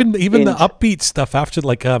even the upbeat stuff after,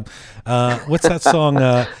 like, what's that song?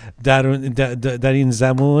 Darin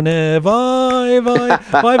Zamune, vai, vai,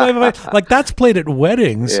 vai, vai, vai. Like, that's played at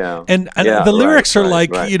weddings, and the lyrics are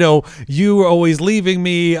like, you were always leaving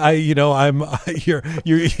me. You're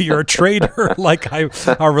a traitor. Like,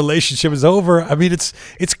 our relationship is over. I mean, it's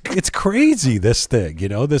crazy. This thing,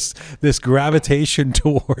 this gravitation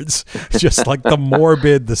towards just like the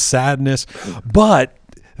morbid, the sadness, but.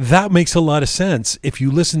 That makes a lot of sense. If you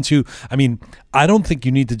listen to, I don't think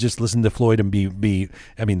you need to just listen to Floyd and be.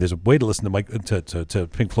 There's a way to listen to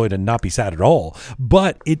Pink Floyd and not be sad at all.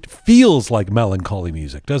 But it feels like melancholy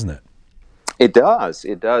music, doesn't it? It does,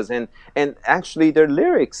 and actually their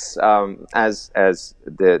lyrics, as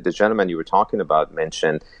the gentleman you were talking about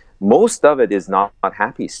mentioned, most of it is not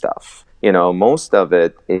happy stuff. Most of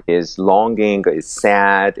it is longing, it's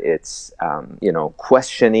sad, it's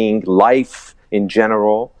questioning life in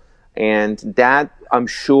general, and that I'm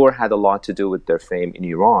sure had a lot to do with their fame in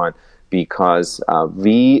Iran, because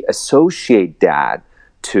we associate that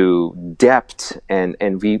to depth, and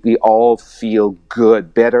we all feel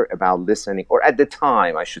good, better about listening, or at the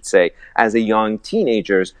time, I should say, as a young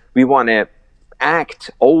teenagers, we want to act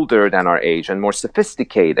older than our age and more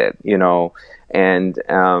sophisticated, and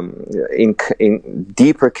in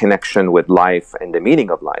deeper connection with life and the meaning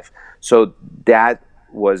of life. So that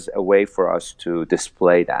was a way for us to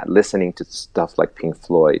display that. Listening to stuff like Pink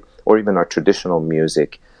Floyd or even our traditional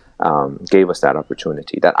music gave us that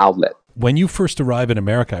opportunity, that outlet. When you first arrive in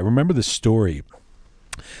America, I remember the story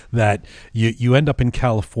that you end up in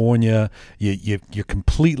California. You're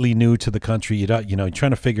completely new to the country. You're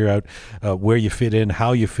trying to figure out where you fit in,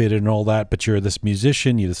 how you fit in, and all that. But you're this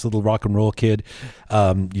musician. You're this little rock and roll kid.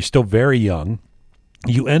 You're still very young.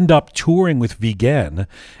 You end up touring with Vigen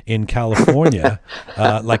in California,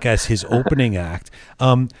 like as his opening act.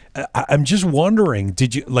 I'm just wondering,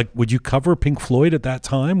 would you cover Pink Floyd at that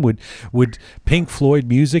time? Would Pink Floyd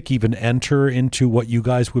music even enter into what you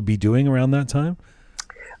guys would be doing around that time?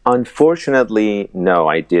 Unfortunately, no,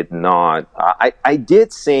 I did not. I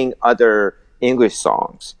did sing other English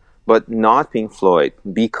songs, but not Pink Floyd,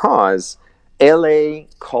 because LA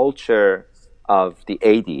culture of the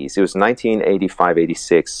 80s, it was 1985,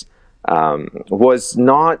 86, was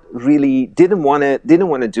not really, didn't want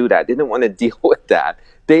to do that, didn't want to deal with that.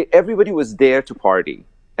 Everybody was there to party.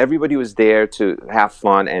 Everybody was there to have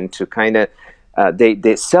fun and to kind of,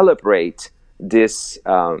 they celebrate this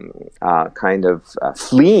kind of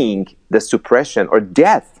fleeing the suppression or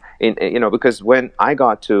death because when I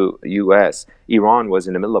got to U.S., Iran was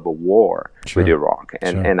in the middle of a war with Iraq,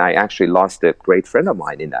 and I actually lost a great friend of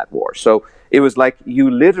mine in that war. So it was like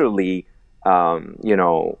you literally,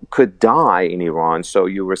 could die in Iran. So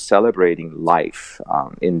you were celebrating life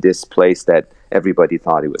in this place that everybody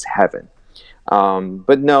thought it was heaven.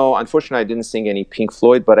 But no, unfortunately, I didn't sing any Pink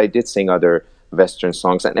Floyd, but I did sing other Western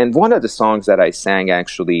songs. And one of the songs that I sang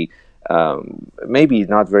actually, maybe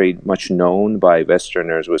not very much known by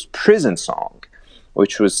Westerners, was Prison Song,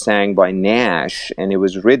 which was sang by Nash, and it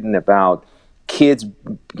was written about kids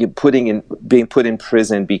being put in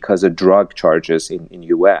prison because of drug charges in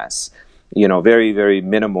U.S. Very, very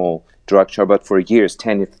minimal drug charge, but for years,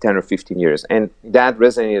 10 or 15 years. And that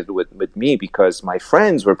resonated with me because my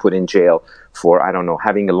friends were put in jail for, I don't know,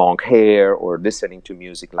 having a long hair or listening to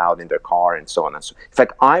music loud in their car and so on and so on. In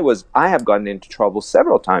fact, I have gotten into trouble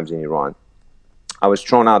several times in Iran. I was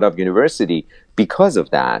thrown out of university because of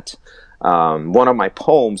that. One of my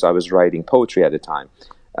poems, I was writing poetry at the time,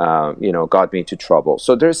 got me into trouble.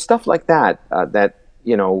 So there's stuff like that that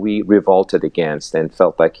we revolted against and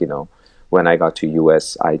felt like when I got to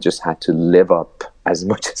U.S., I just had to live up as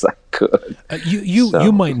much as I could.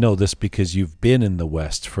 You might know this because you've been in the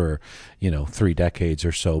West for 3 decades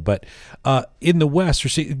or so. But in the West,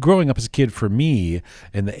 growing up as a kid, for me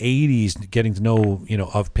in the '80s, getting to know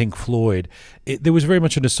of Pink Floyd, there was very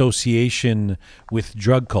much an association with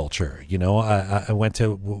drug culture. I went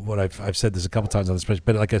to what I've said this a couple times on this,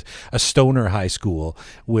 but like a stoner high school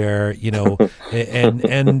where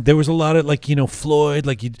and there was a lot of Floyd,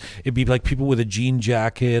 it'd be like people with a jean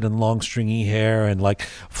jacket and long stringy hair, and like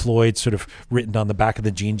Floyd sort of written on the back of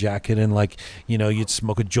the jean jacket, and you'd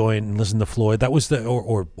smoke a joint and listen to Floyd. That was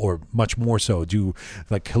or much more so, do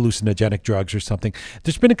like hallucinogenic drugs or something.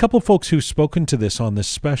 There's been a couple of folks who've spoken to this on this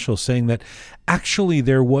special, saying that actually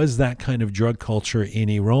there was that kind of drug culture in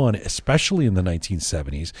Iran, especially in the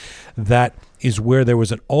 1970s. That is where there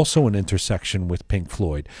was also an intersection with Pink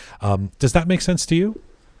Floyd. Does that make sense to you?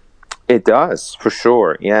 It does, for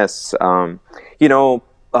sure. Yes.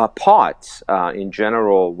 Pot in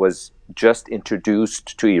general was just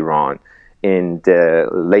introduced to Iran in the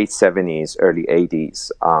late 70s, early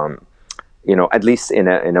 80s. At least in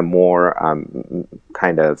a more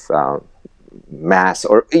kind of mass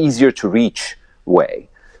or easier to reach way,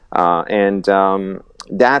 and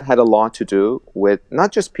that had a lot to do with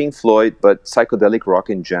not just Pink Floyd but psychedelic rock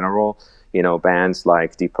in general. Bands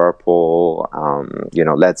like Deep Purple,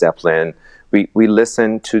 Led Zeppelin. We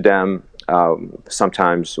listened to them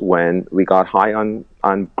sometimes when we got high on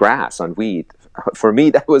grass, on weed. For me,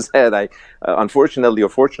 that was it. I unfortunately or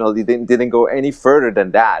fortunately didn't go any further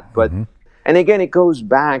than that. But and again, it goes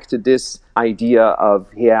back to this idea of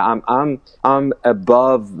I'm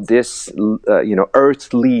above this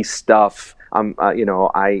earthly stuff.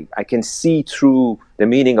 I can see through the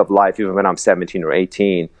meaning of life even when I'm 17 or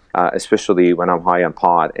 18, especially when I'm high on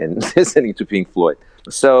pot and listening to Pink Floyd.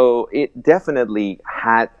 So it definitely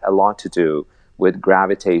had a lot to do with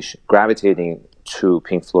gravitating to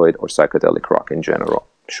Pink Floyd or psychedelic rock in general.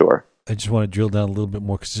 Sure. I just want to drill down a little bit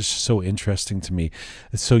more because it's just so interesting to me.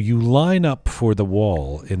 So you line up for the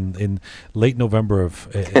Wall in late November of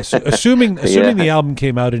assuming the album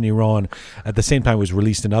came out in Iran at the same time it was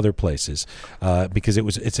released in other places, because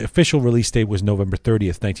its official release date was November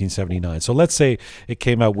 30th, 1979. So let's say it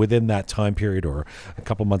came out within that time period or a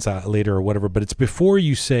couple months later or whatever, but it's before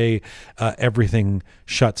you say everything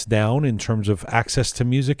shuts down in terms of access to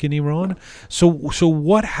music in Iran. So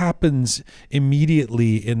what happens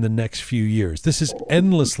immediately in the next few years? This is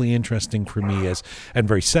endlessly interesting for me and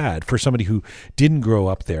very sad for somebody who didn't grow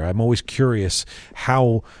up there. I'm always curious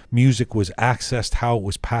how music was accessed, how it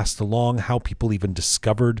was passed along, how people even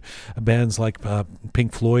discovered bands like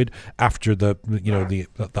Pink Floyd after the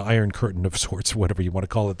Iron Curtain of sorts, whatever you want to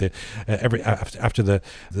call it, after the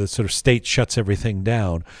sort of state shuts everything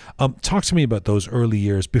down. Talk to me about those early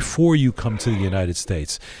years before you come to the United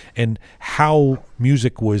States and how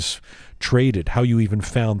music was traded, how you even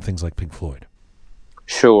found things like Pink Floyd.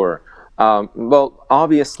 Sure. Well,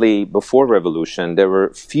 obviously, before Revolution, there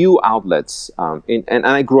were few outlets. And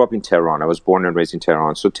I grew up in Tehran. I was born and raised in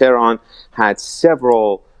Tehran. So Tehran had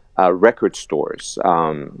several record stores.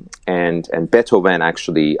 And Beethoven,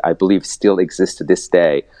 actually, I believe, still exists to this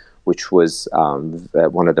day, which was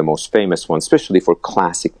one of the most famous ones, especially for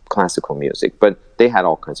classical music. But they had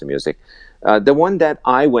all kinds of music. The one that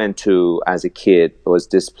I went to as a kid was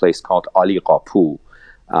this place called Ali Qapu.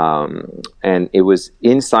 And it was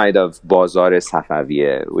inside of Bazar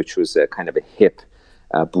Safavieh, which was a kind of a hip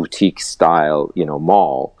boutique style,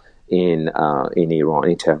 mall in Iran,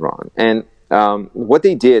 in Tehran. And what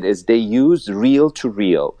they did is they used reel to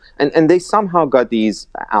reel, and they somehow got these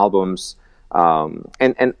albums,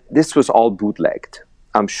 and this was all bootlegged.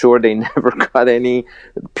 I'm sure they never got any.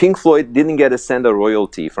 Pink Floyd didn't get a cent of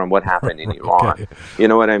royalty from what happened in Iran. Okay. You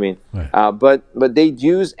know what I mean? Right. But they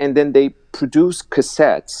use, and then they produce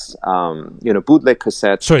cassettes, bootleg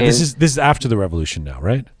cassettes. Sorry, this is after the revolution now,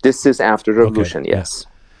 right? This is after the revolution, okay. Yes.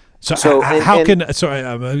 So,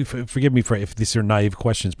 forgive me for if these are naive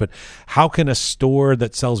questions, but how can a store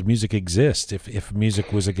that sells music exist if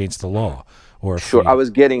music was against the law? Or sure, I was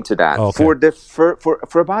getting to that. Oh, okay.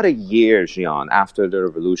 For about a year, Jian, after the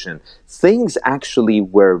revolution, things actually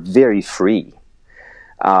were very free.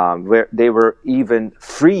 Where they were even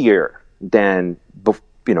freer than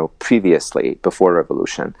previously, before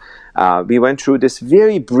revolution. We went through this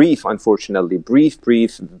very brief, unfortunately, brief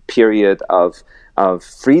period of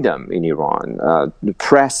freedom in Iran. The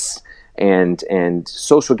press and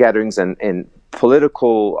social gatherings and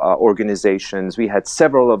political organizations, we had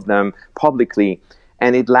several of them publicly,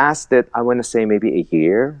 and it lasted, I want to say, maybe a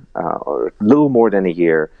year or a little more than a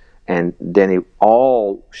year. And then it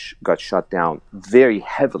all got shut down very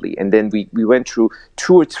heavily. And then we went through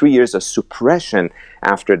 2 or 3 years of suppression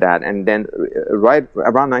after that. And then right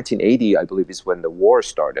around 1980, I believe, is when the war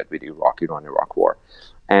started with Iran-Iraq war.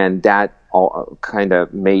 And that all kind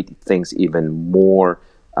of made things even more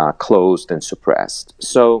closed and suppressed.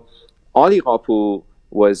 So Ali Ghapu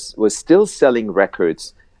was still selling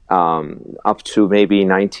records up to maybe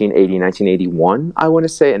 1980, 1981, I want to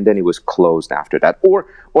say, and then it was closed after that. Or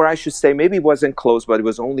I should say, maybe it wasn't closed, but it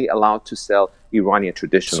was only allowed to sell Iranian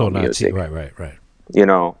traditional music. Right.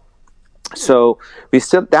 So we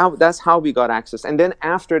still that's how we got access. And then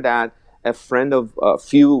after that, a friend of a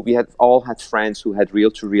few, we had all had friends who had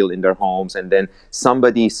reel-to-reel in their homes, and then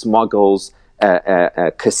somebody smuggles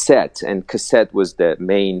a cassette, and cassette was the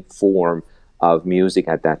main form of music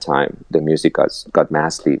at that time. The music got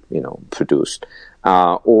massively, produced,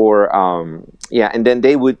 and then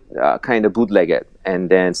they would kind of bootleg it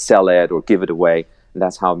and then sell it or give it away. And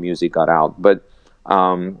that's how music got out. But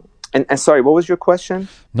and sorry, what was your question?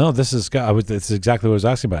 No, this is exactly what I was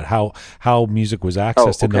asking about. How music was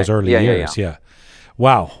accessed in those early years. Yeah.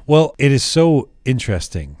 Wow. Well, it is so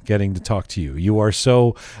interesting getting to talk to you. You are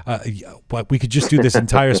so, but we could just do this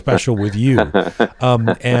entire special with you.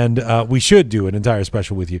 And we should do an entire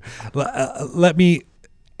special with you. Let me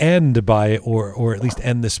end by, or at least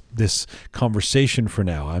end this conversation for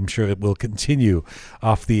now. I'm sure it will continue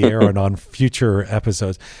off the air and on future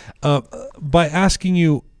episodes, by asking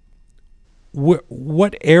you,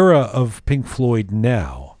 what era of Pink Floyd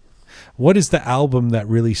now? What is the album that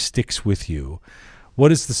really sticks with you?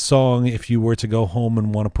 What is the song, if you were to go home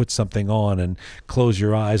and want to put something on and close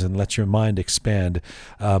your eyes and let your mind expand,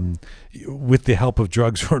 with the help of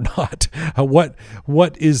drugs or not? What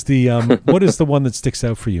is the one that sticks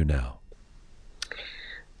out for you now?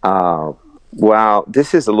 Wow,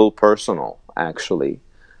 this is a little personal, actually.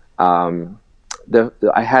 I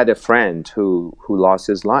had a friend who lost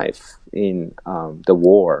his life in the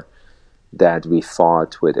war that we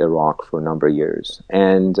fought with Iraq for a number of years,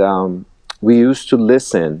 and we used to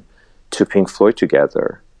listen to Pink Floyd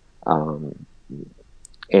together, and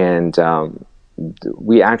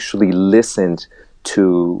we actually listened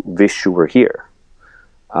to "Wish You Were Here"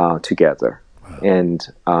 together. Wow. And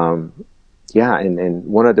and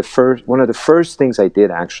one of the first things I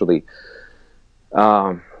did actually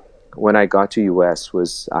when I got to US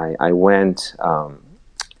was I went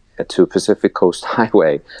to Pacific Coast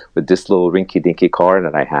Highway with this little rinky-dinky car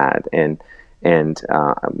that I had, and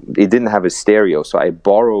it didn't have a stereo, so I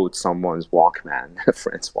borrowed someone's Walkman, a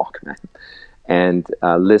friend's Walkman, and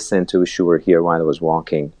listened to "Wish You Were Here" while I was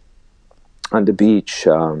walking on the beach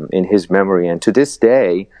in his memory. And to this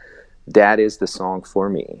day, that is the song for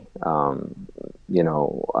me.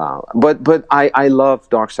 But I love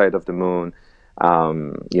Dark Side of the Moon.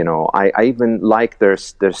 I even like their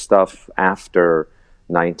stuff after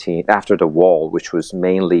the Wall, which was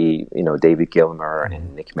mainly David Gilmour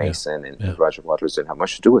and Nick Mason and Roger Waters didn't have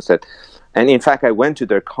much to do with it. And in fact, I went to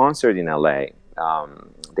their concert in LA.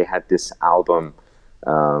 They had this album,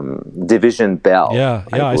 Division Bell.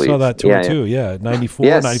 I saw that tour too. 94,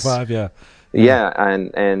 yes. 95.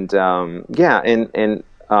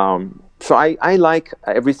 So I like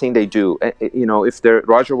everything they do. If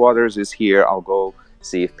Roger Waters is here, I'll go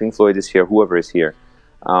see. If Pink Floyd is here, whoever is here.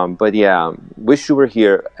 But yeah, "Wish You Were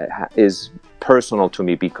Here" is personal to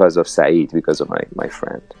me because of Saeed, because of my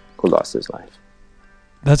friend who lost his life.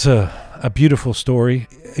 That's a beautiful story.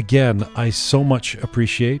 Again, I so much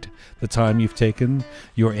appreciate the time you've taken,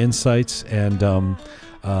 your insights, and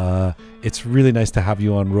it's really nice to have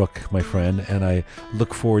you on Roqe, my friend, and I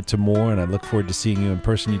look forward to more, and I look forward to seeing you in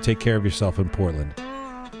person. You take care of yourself in Portland.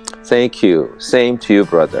 Thank you. Same to you,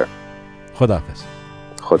 brother. Khodafis.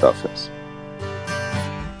 Khodafis.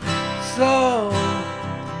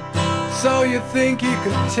 So you think you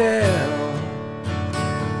could tell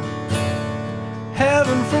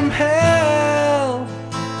heaven from hell,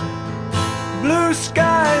 blue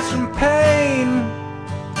skies from pain,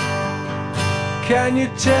 Can you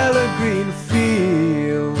tell a green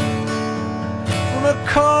field from a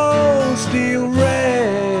cold steel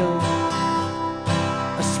rail?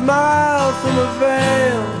 A smile from a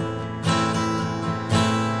veil.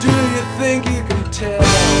 Do you think you can tell?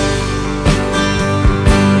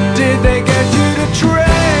 Did they get you to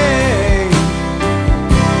trade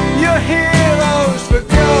your heroes for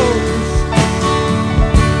ghosts?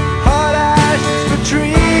 Hot ashes for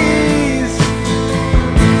trees,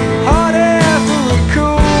 hot air for a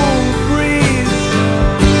cool breeze,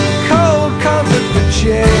 cold comfort for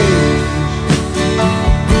change.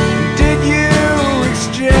 Did you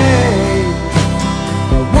exchange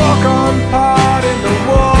a walk-on part in the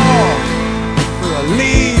war for a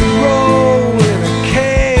lead role in a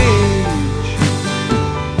cage?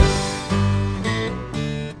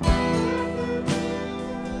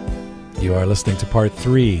 You are listening to part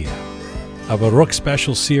 3 of a Roqe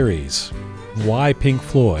special series, Why Pink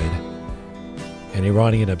Floyd? An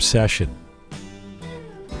Iranian Obsession.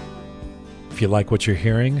 If you like what you're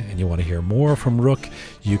hearing and you want to hear more from Roqe,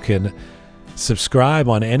 you can subscribe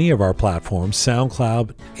on any of our platforms,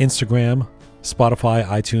 SoundCloud, Instagram, Spotify,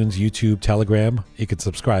 iTunes, YouTube, Telegram. You can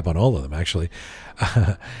subscribe on all of them, actually.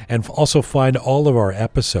 And also find all of our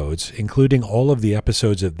episodes, including all of the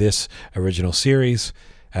episodes of this original series,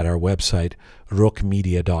 at our website,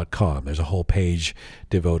 roqemedia.com. There's a whole page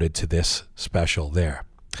devoted to this special there.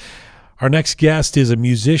 Our next guest is a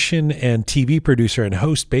musician and TV producer and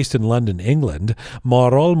host based in London, England.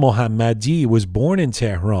 Maral Mohammadi was born in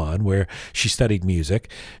Tehran, where she studied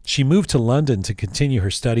music. She moved to London to continue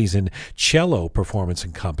her studies in cello performance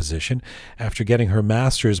and composition. After getting her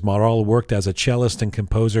master's, Maral worked as a cellist and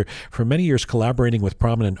composer for many years, collaborating with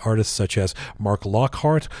prominent artists such as Mark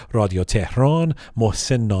Lockhart, Radio Tehran,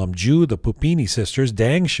 Mohsen Namju, the Pupini Sisters,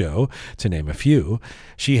 Dang Show, to name a few.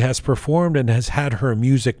 She has performed and has had her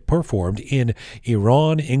music performed in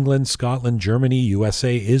Iran, England, Scotland, Germany,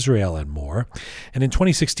 USA, Israel, and more. And in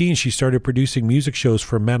 2016, she started producing music shows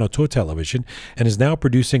for Manoto Television and is now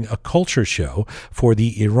producing a culture show for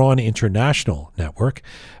the Iran International Network.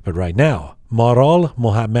 But right now, Maral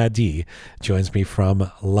Mohammadi joins me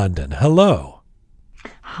from London. Hello.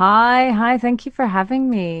 Hi, thank you for having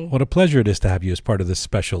me. What a pleasure it is to have you as part of this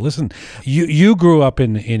special. Listen, you grew up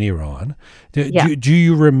in Iran. Do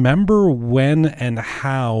you remember when and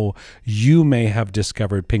how you may have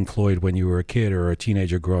discovered Pink Floyd when you were a kid or a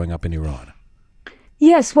teenager growing up in Iran?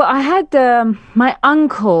 Yes, well, I had my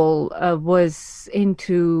uncle was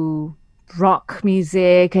into rock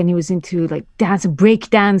music, and he was into like break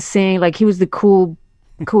dancing. Like he was the cool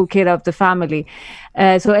kid of the family.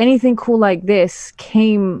 So anything cool like this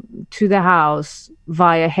came to the house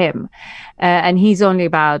via him. And he's only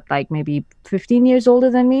about like maybe 15 years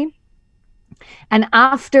older than me. And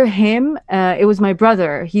after him, it was my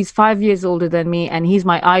brother. He's 5 years older than me, and he's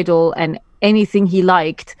my idol. And anything he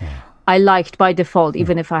liked, I liked by default,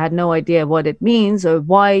 even if I had no idea what it means or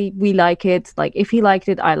why we like it. Like if he liked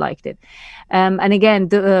it, I liked it. And again,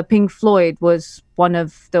 the Pink Floyd was one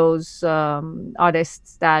of those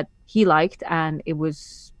artists that he liked, and it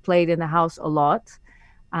was played in the house a lot.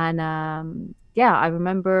 And I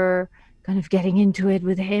remember kind of getting into it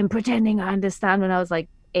with him, pretending I understand when I was like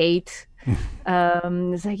 8.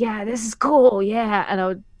 It's like, yeah, this is cool, yeah. And I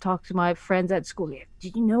would talk to my friends at school. Yeah,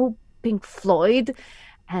 did you know Pink Floyd?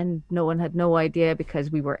 And no one had no idea because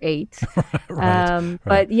we were 8. Right.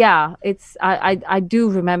 But yeah, it's I do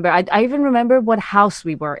remember. I even remember what house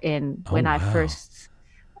we were in when I first,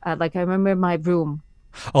 I remember my room.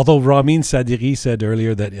 Although Ramin Sadigh said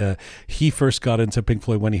earlier that he first got into Pink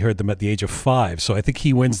Floyd when he heard them at the age of 5. So I think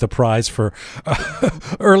he wins the prize for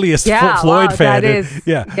earliest Floyd fan. That is,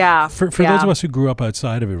 yeah. For those of us who grew up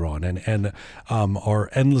outside of Iran and are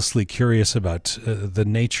endlessly curious about the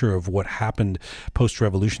nature of what happened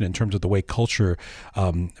post-revolution in terms of the way culture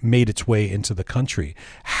made its way into the country,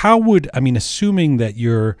 assuming that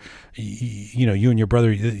you and your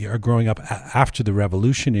brother are growing up after the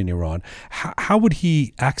revolution in Iran, how would he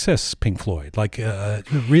access Pink Floyd,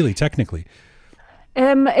 really technically?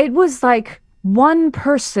 It was like one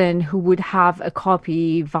person who would have a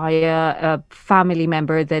copy via a family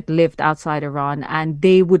member that lived outside Iran, and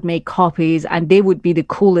they would make copies, and they would be the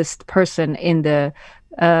coolest person in the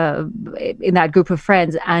in that group of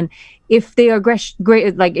friends. And if they are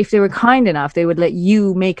great, like if they were kind enough, they would let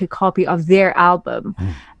you make a copy of their album.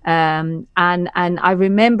 And I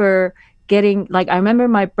remember I remember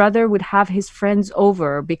my brother would have his friends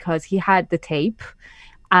over because he had the tape,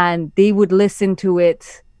 and they would listen to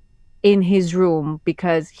it in his room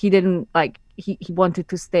because he didn't he wanted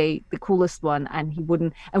to stay the coolest one, and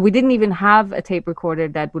we didn't even have a tape recorder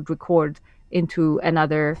that would record into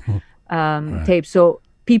another tape. So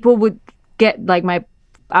people would get, like,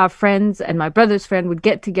 our friends and my brother's friend would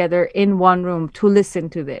get together in one room to listen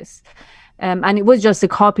to this. And it was just a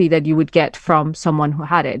copy that you would get from someone who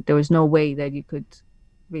had it. There was no way that you could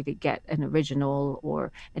really get an original,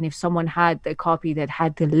 and if someone had a copy that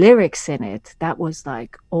had the lyrics in it, that was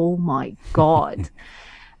like, oh my God.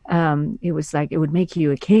 It was like, it would make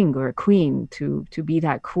you a king or a queen to be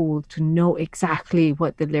that cool, to know exactly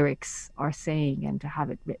what the lyrics are saying and to have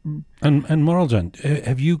it written. And Maraljan,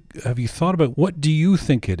 have you thought about, what do you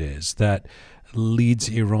think it is that leads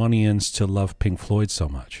Iranians to love Pink Floyd so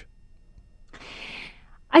much?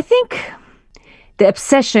 I think the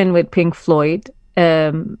obsession with Pink Floyd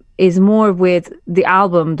is more with the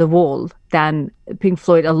album The Wall than Pink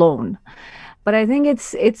Floyd alone. But I think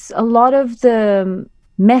it's a lot of the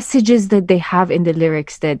messages that they have in the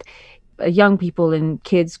lyrics that young people and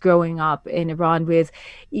kids growing up in Iran with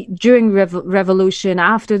during revolution,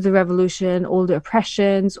 after the revolution, all the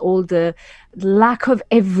oppressions, all the lack of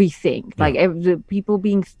everything, like the people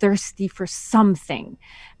being thirsty for something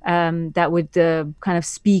that would kind of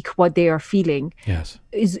speak what they are feeling. Yes,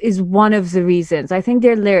 is one of the reasons. I think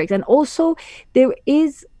their lyrics, and also there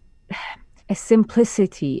is a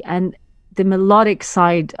simplicity, and the melodic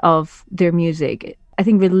side of their music, I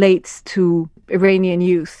think, relates to Iranian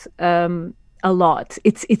youth a lot.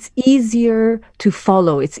 It's easier to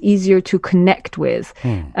follow. It's easier to connect with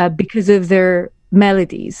because of their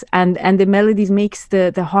melodies, and the melodies makes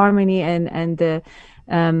the harmony and the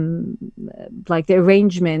like the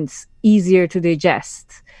arrangements easier to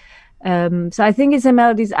digest. So I think it's the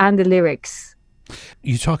melodies and the lyrics.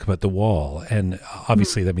 You talk about The Wall, and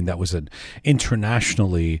obviously, I mean, that was an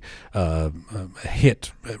internationally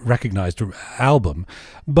hit, recognized album.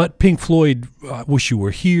 But Pink Floyd, Wish You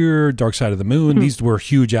Were Here, Dark Side of the Moon, these were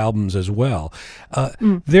huge albums as well.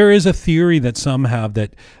 There is a theory that some have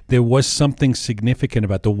that there was something significant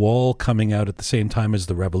about The Wall coming out at the same time as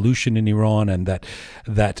the revolution in Iran, and that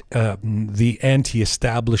the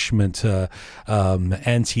anti-establishment,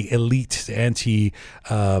 anti-elite,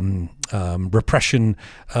 repression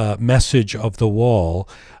message of The Wall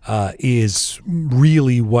is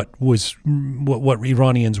really what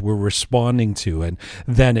Iranians were responding to, and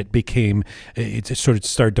then it sort of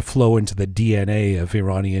started to flow into the DNA of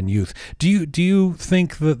Iranian youth. Do you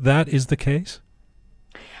think that is the case?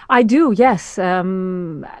 I do, yes,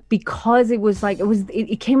 because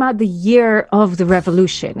it came out the year of the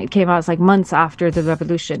revolution. It came out like months after the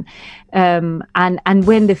revolution, and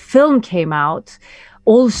when the film came out,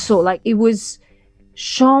 also, like, it was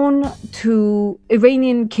shown to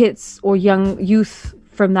Iranian kids or young youth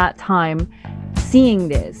from that time, seeing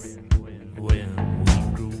this. When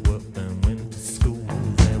we grew up and went to school,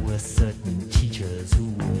 there were certain teachers who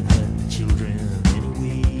would hurt the children any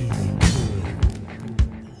way they could,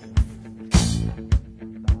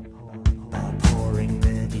 by pouring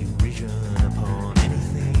their derision upon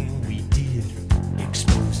anything we did,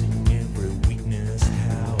 exposing every weakness,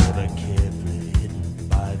 however carefully hidden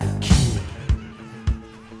by the kid.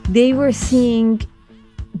 They were seeing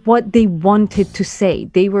what they wanted to say.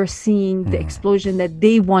 They were seeing the explosion that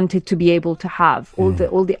they wanted to be able to have, all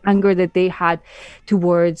the anger that they had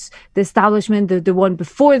towards the establishment, the one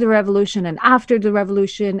before the revolution and after the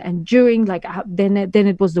revolution and during, like, then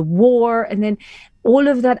it was the war, and then all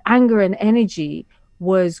of that anger and energy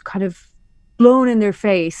was kind of blown in their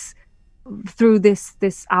face through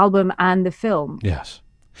this album and the film. Yes.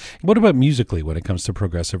 What about musically when it comes to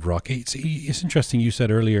progressive rock? It's interesting. You said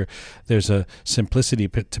earlier there's a simplicity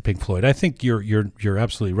to Pink Floyd. I think you're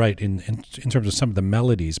absolutely right in terms of some of the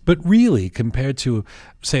melodies, but really compared to,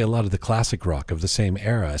 say, a lot of the classic rock of the same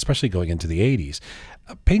era, especially going into the 80s,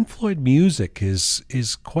 Pink Floyd music is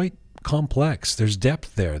quite complex. There's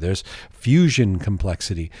depth there. There's fusion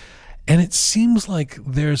complexity, and it seems like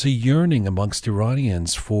there's a yearning amongst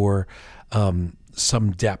Iranians for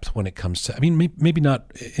some depth when it comes to, I mean, maybe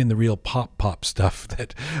not in the real pop stuff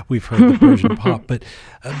that we've heard, the Persian pop, but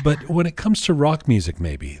when it comes to rock music,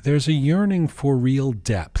 maybe there's a yearning for real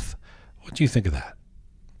depth. What do you think of that?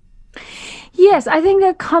 Yes, I think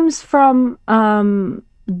that comes from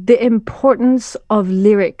the importance of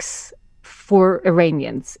lyrics for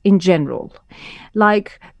Iranians in general.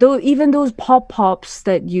 Like, even those pops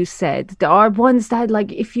that you said, there are ones that,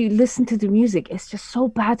 like, if you listen to the music, it's just so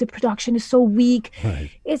bad. The production is so weak.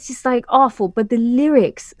 Right. It's just like awful. But the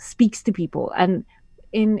lyrics speaks to people. And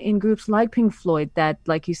in groups like Pink Floyd, that,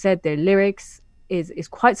 like you said, their lyrics is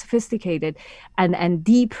quite sophisticated and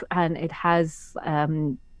deep, and it has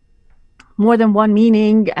more than one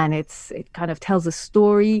meaning, and it kind of tells a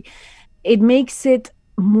story. It makes it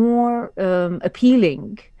more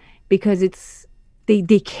appealing because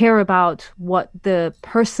they care about what the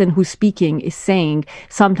person who's speaking is saying,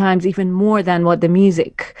 sometimes even more than what the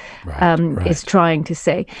music is trying to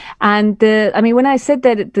say. And when I said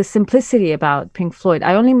that the simplicity about Pink Floyd,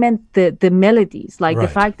 I only meant the melodies, like the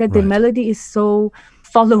fact that the melody is so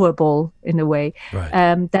followable in a way,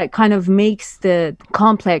 that kind of makes the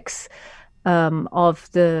complex of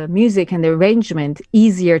the music and the arrangement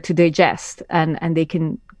easier to digest, and they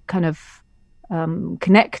can kind of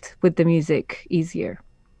connect with the music easier.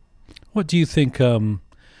 What do you think?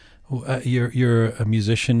 You're a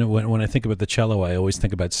musician. When I think about the cello, I always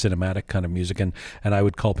think about cinematic kind of music, and I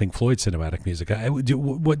would call Pink Floyd cinematic music.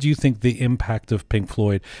 What do you think the impact of Pink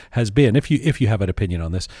Floyd has been, if you have an opinion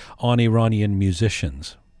on this, on Iranian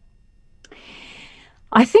musicians?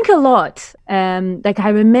 I think a lot. Like I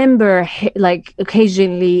remember, like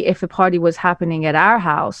occasionally, if a party was happening at our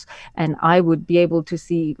house, and I would be able to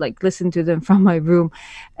listen to them from my room.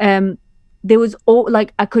 There was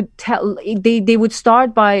I could tell they would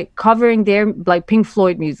start by covering their Pink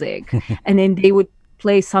Floyd music, and then they would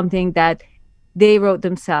play something that they wrote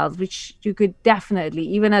themselves, which you could definitely,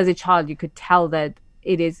 even as a child, you could tell that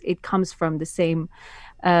it comes from the same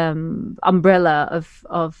umbrella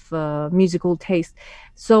of musical taste.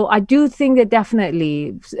 So I do think that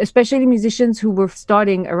definitely, especially musicians who were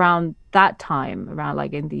starting around that time, around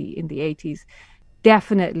in the 80s,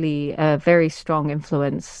 definitely a very strong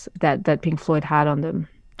influence that Pink Floyd had on them.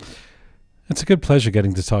 It's a good pleasure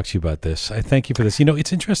getting to talk to you about this. I thank you for this.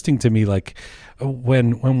 It's interesting to me,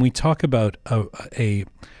 when we talk about a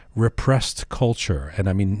repressed culture, and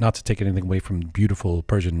I mean, not to take anything away from beautiful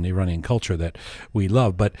Persian Iranian culture that we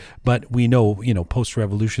love, but we know,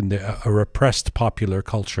 post-revolution, a repressed popular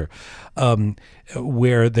culture,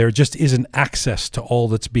 where there just isn't access to all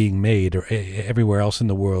that's being made or everywhere else in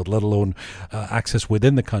the world, let alone access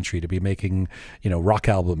within the country to be making, rock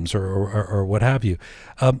albums or what have you.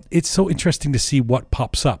 It's so interesting to see what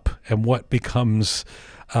pops up and what becomes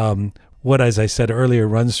what, as I said earlier,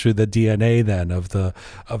 runs through the DNA then of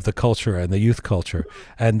the culture and the youth culture,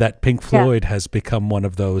 and that Pink Floyd has become one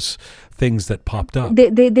of those things that popped up.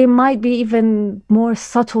 There might be even more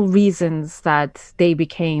subtle reasons that they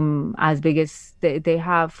became as big as they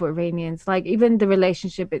have for Iranians, like even the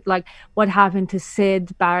relationship, like what happened to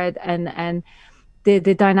Sid Barrett and the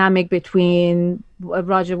dynamic between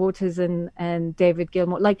Roger Waters and David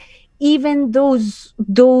Gilmour, like even those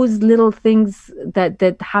little things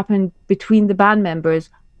that happened between the band members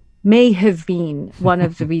may have been one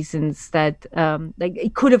of the reasons that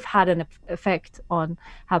it could have had an effect on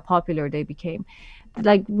how popular they became.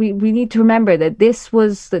 Like we need to remember that this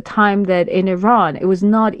was the time that in Iran it was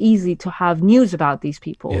not easy to have news about these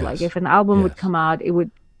people. Yes. Like if an album would come out, it would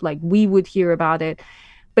we would hear about it.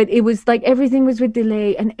 But it was everything was with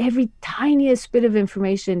delay, and every tiniest bit of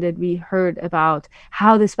information that we heard about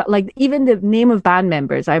how this, even the name of band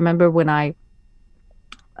members. I remember when I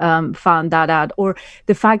found that out, or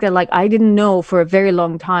the fact that I didn't know for a very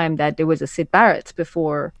long time that there was a Sid Barrett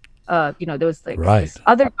before, there was this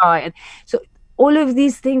other guy. And so all of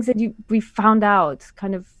these things that we found out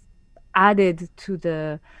kind of added to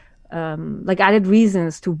the, added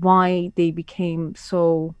reasons to why they became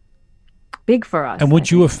so big for us. And would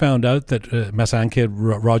you have found out that Masanke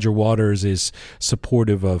Roger Waters is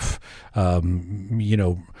supportive of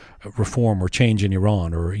reform or change in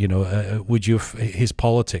Iran, or would you have, his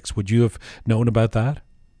politics, would you have known about that?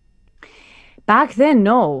 Back then,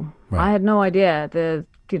 no. Right. I had no idea.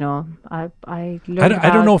 I learned I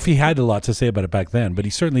don't know if he had a lot to say about it back then, but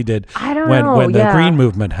he certainly did when the Green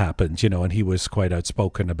Movement happened, and he was quite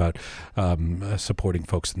outspoken about supporting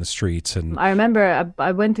folks in the streets. And I remember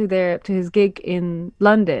I went to his gig in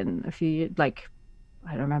London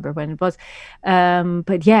I don't remember when it was,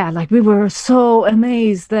 but yeah, we were so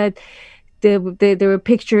amazed that there were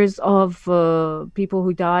pictures of people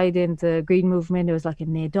who died in the Green Movement. There was a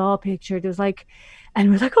Neda picture. There was and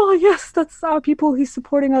we're oh yes, that's our people. He's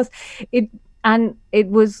supporting us. It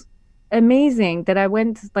was amazing that I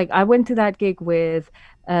went to that gig with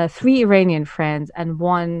 3 Iranian friends and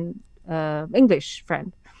 1 English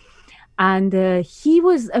friend, and he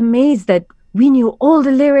was amazed that we knew all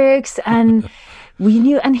the lyrics and we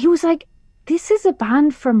knew. And he was like, "This is a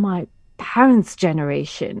band from my parents'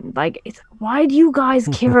 generation. Why do you guys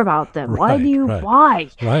care about them? Why do you why?"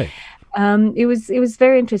 Right. It was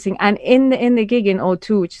very interesting. And in the gig in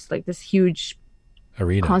O2, which is this huge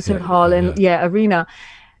arena concert hall and arena,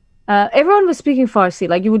 everyone was speaking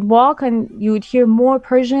Farsi. You would walk and you would hear more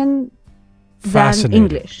Persian than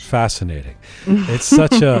English. Fascinating. It's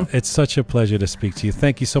such a pleasure to speak to you.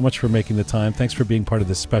 Thank you so much for making the time. Thanks for being part of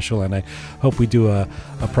this special, and I hope we do a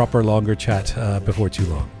proper longer chat before too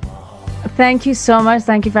long. Thank you so much.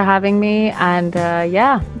 Thank you for having me. And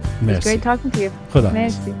yeah, it was great talking to you. Khuda.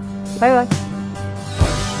 Merci. Bye bye.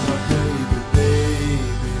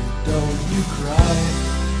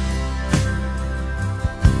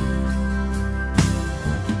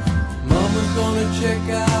 Mama's gonna check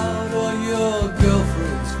out all your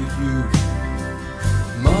girlfriends for you.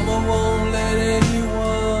 Mama won't let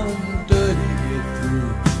anyone dirty get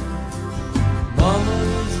through.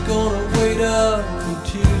 Mama's gonna wait up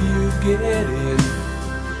until you get in.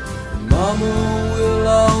 Mama will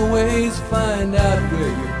always find out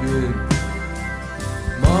where you've been.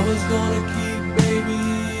 Mama's gonna keep baby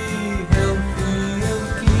healthy and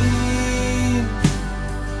clean.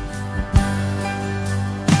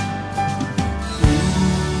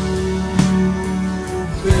 Ooh,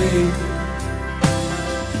 baby.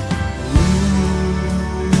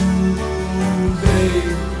 Ooh,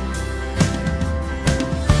 baby.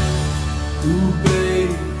 Ooh,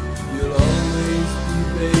 baby. You'll always be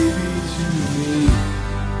baby to me.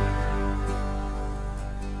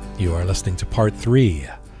 You are listening to part 3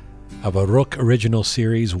 of a Roqe Original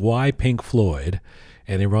Series, Why Pink Floyd,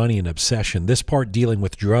 an Iranian Obsession. This part dealing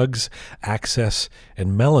with drugs, access, and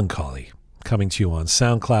melancholy. Coming to you on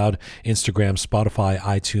SoundCloud, Instagram, Spotify,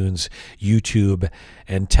 iTunes, YouTube,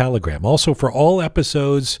 and Telegram. Also, for all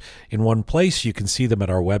episodes in one place, you can see them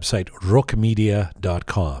at our website,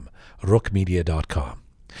 roqemedia.com. roqemedia.com.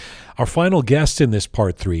 Our final guest in this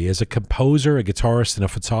part 3 is a composer, a guitarist, and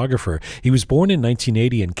a photographer. He was born in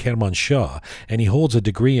 1980 in Kermanshah, and he holds a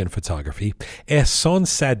degree in photography. Ehsan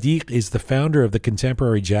Sadigh is the founder of the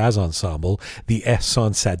contemporary jazz ensemble, the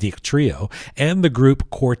Ehsan Sadigh Trio, and the group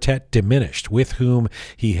Quartet Diminished, with whom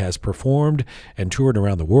he has performed and toured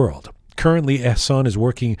around the world. Currently, Ehsan is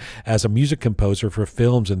working as a music composer for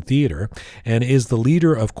films and theater and is the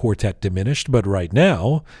leader of Quartet Diminished. But right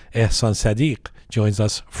now, Ehsan Sadigh joins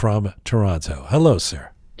us from Toronto. Hello, sir.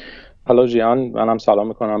 Hello, Jian. منم سلام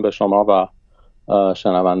میکنم به شما و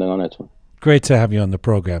شنوندگانتون. Great to have you on the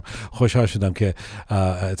program. خوشحال شدم که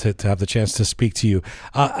to have the chance to speak to you.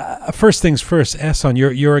 First things first, Ehsan,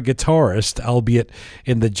 you're a guitarist, albeit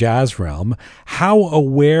in the jazz realm. How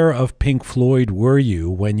aware of Pink Floyd were you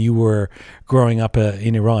when you were growing up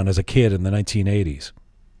in Iran as a kid in the 1980s?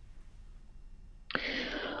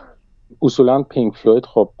 اصولا پینک فلوید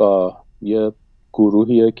خب یه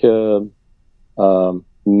گروهیه که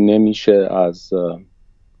نمیشه از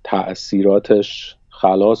تأثیراتش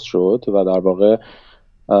خلاص شد و در واقع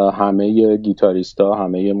همه گیتاریستا،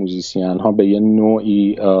 همه موزیسین ها به یه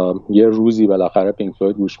نوعی یه روزی بالاخره پینک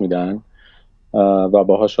فلوید گوش میدن و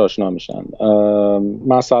باهاش آشنا میشن.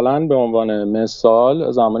 مثلا به عنوان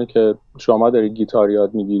مثال زمانی که شما دارید گیتار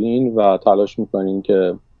یاد میگیرین و تلاش میکنین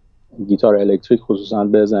که گیتار الکتریک خصوصا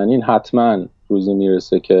بزنین، حتما روزی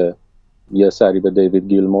میرسه که یه سری به دیوید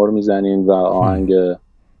گیلمور میزنین و آهنگ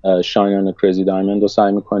شاین آن کریزی دایموند رو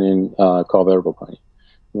سعی میکنین کاور بکنین.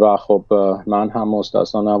 و خب من هم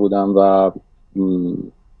مستثنا نبودم و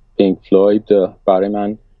پینک فلوید برای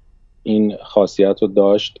من این خاصیت رو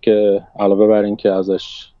داشت که علاوه بر این که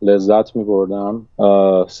ازش لذت میبردم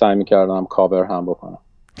سعی میکردم کاور هم بکنم.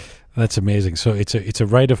 That's amazing. So it's a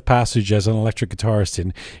rite of passage as an electric guitarist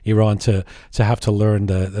in Iran to have to learn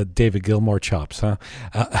the David Gilmour chops, huh?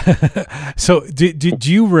 So did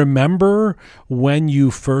you remember when you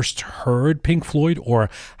first heard Pink Floyd, or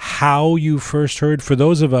how you first heard? For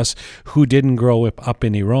those of us who didn't grow up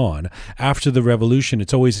in Iran after the revolution,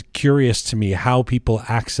 it's always curious to me how people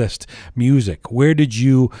accessed music. Where did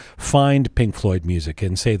you find Pink Floyd music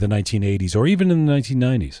in, say, the 1980s or even in the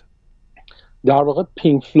 1990s? در واقع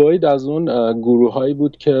پینک فلوید از اون گروه هایی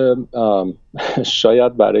بود که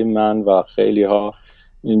شاید برای من و خیلی ها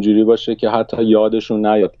اینجوری باشه که حتی یادشون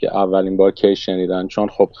نیاد که اولین بار کی شنیدن، چون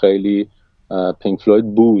خب خیلی پینک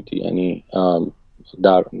فلوید بود، یعنی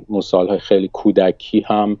در مثالهای خیلی کودکی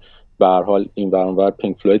هم به هر حال این ور اون ور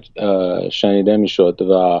پینک فلوید شنیده میشد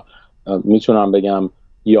و میتونم بگم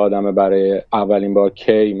یادمه برای اولین بار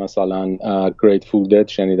کی مثلا گریتفول دد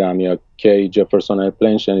شنیدم یا کی جفرسون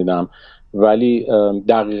ایرپلین شنیدم، ولی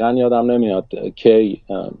دقیقا یادم نمیاد کی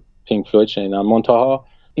پینک فلوید شنیدم. منتها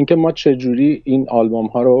اینکه ما چجوری این آلبوم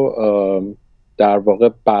ها رو در واقع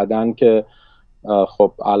بعدن که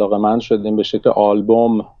خب علاقه‌مند شدیم به شکل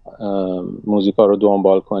آلبوم موزیکا رو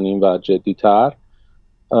دنبال کنیم و جدی‌تر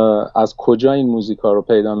از کجا این موزیکا رو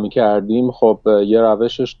پیدا می‌کردیم، خب یه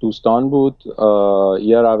روشش دوستان بود،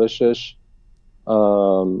 یه روشش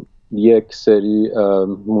یک سری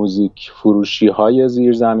موزیک فروشی های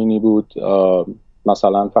زیرزمینی بود،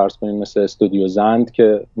 مثلا فرض کنید مثل استودیو زند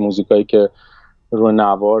که موزیکایی که رو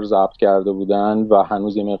نوار ضبط کرده بودن و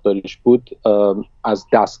هنوز یه مقداریش بود. از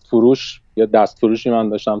دستفروشی من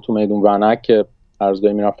داشتم تو میدون ونک که هر روز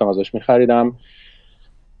میرفتم ازش میخریدم،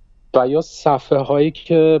 و یا صفحه هایی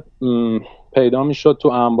که پیدا میشد تو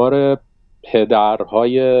انبار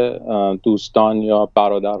پدرهای دوستان یا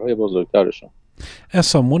برادرهای بزرگترشون.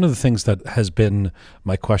 Ehsan, one of the things that has been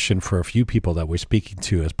my question for a few people that we're speaking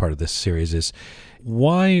to as part of this series is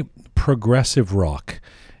why progressive rock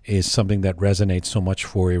is something that resonates so much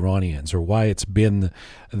for Iranians, or why it's been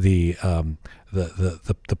the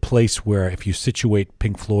place where, if you situate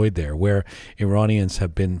Pink Floyd there, where Iranians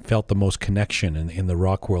have felt the most connection in the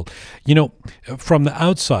rock world. You know, from the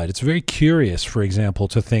outside, it's very curious, for example,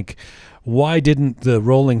 to think, why didn't the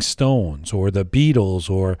Rolling Stones or the Beatles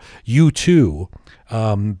or U2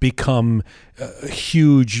 become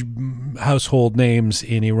huge household names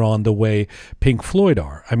in Iran the way Pink Floyd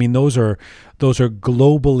are? I mean, those are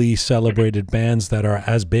globally celebrated bands that are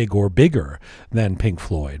as big or bigger than Pink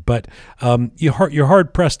Floyd. But you're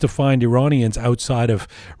hard-pressed to find Iranians outside of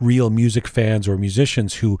real music fans or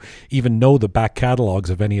musicians who even know the back catalogs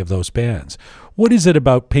of any of those bands. What is it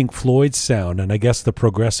about Pink Floyd's sound and I guess the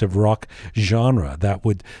progressive rock genre that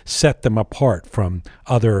would set them apart from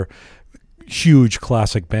other huge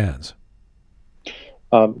classic bands?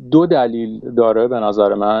 دو دلیل داره به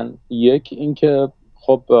نظر من. یک اینکه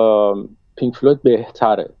خب پینک فلوید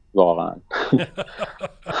بهتره واقعا.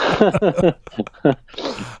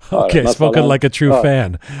 Okay, spoken like a true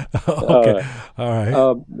fan. Okay, all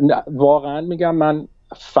right. واقعا میگم من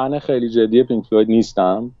فن خیلی جدی پینک فلوید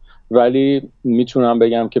نیستم، ولی میتونم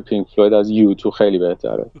بگم که پینک فلوید از یوتو خیلی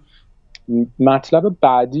بهتره. مطلب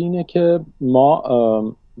بعدی اینه که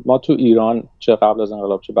ما تو ایران چه قبل از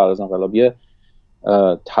انقلاب چه بعد از انقلاب یه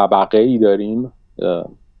طبقه ای داریم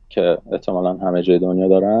که احتمالاً همه جای دنیا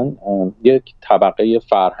دارن، یک طبقه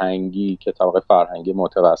فرهنگی که طبقه فرهنگی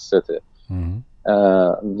متوسطه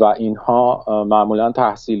و اینها معمولاً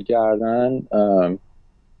تحصیل کردن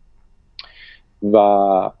و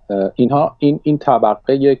اینها این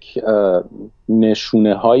طبقه یک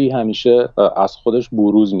نشونه هایی همیشه از خودش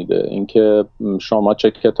بروز میده. اینکه شما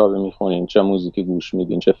چه کتابی میخونین، چه موزیکی گوش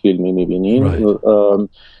میدین، چه فیلمی میبینین،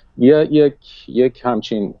 یک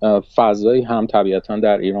همچین فضایی هم طبیعتا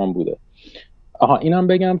در ایران بوده. اینم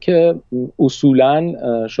بگم که اصولا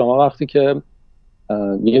شما وقتی که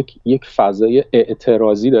یک فضای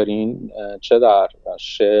اعتراضی دارین، چه در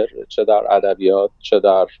شعر، چه در ادبیات، چه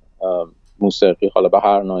در موسیقی، حالا به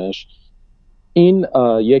هر نوعش، این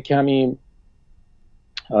یک کمی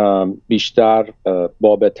بیشتر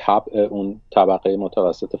باب طبع اون طبقه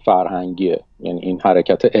متوسط فرهنگیه، یعنی این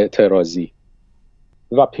حرکت اعتراضی.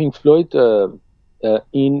 و پینک فلوید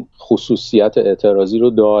این خصوصیت اعتراضی رو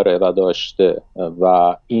داره و داشته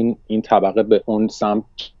و این طبقه به اون سمت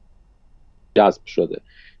جذب شده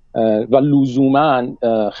و لزوما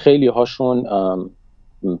خیلی هاشون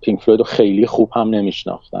پینک فلوید رو خیلی خوب هم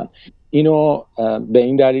نمیشناختن. اینو به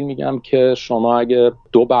این دلیل میگم که شما اگه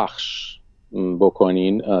دو بخش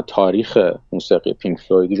بکنین تاریخ موسیقی پینک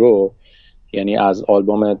فلوید رو، یعنی از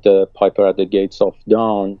آلبوم The Piper at the Gates of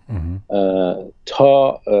Dawn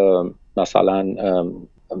تا مثلا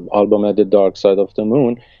آلبوم The Dark Side of the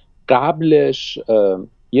Moon، قبلش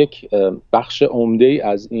یک بخش عمده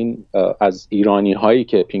از ایرانی هایی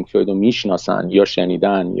که پینک فلوید رو میشناسن یا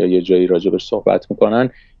شنیدن یا یه جایی راجبش صحبت میکنن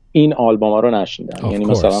این آلبوم ها رو نشنیدن. یعنی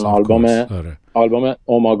مثلا آلبوم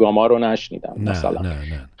اوماگاما رو نشنیدن مثلا.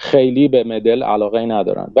 خیلی به مدل علاقه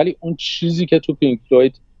ندارن، ولی اون چیزی که تو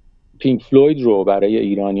پینک فلوید رو برای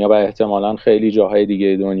ایرانیا و احتمالاً خیلی جاهای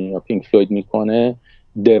دیگه دنیا پینک فلوید میکنه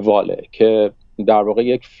دواله، که در واقع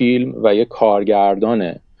یک فیلم و یک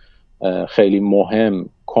کارگردان خیلی مهم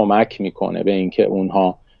کمک میکنه به اینکه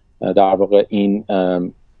اونها در واقع این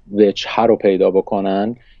وجهه رو پیدا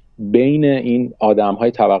بکنن بین این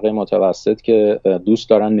آدم‌های طبقه متوسط که دوست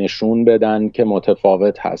دارن نشون بدن که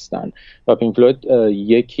متفاوت هستن. و پینک فلوید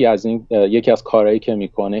یکی از کارهایی که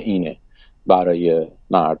میکنه اینه برای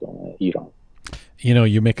مردم ایران. You know,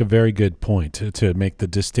 you make a very good point to make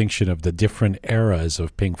the distinction of the different eras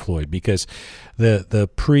of Pink Floyd, because the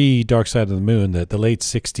pre-Dark Side of the Moon, the late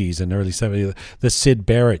 60s and early 70s, the Syd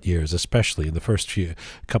Barrett years especially, in the first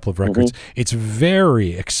couple of records, it's very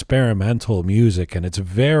experimental music and it's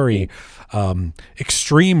very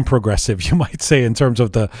extreme progressive, you might say, in terms of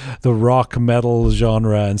the rock metal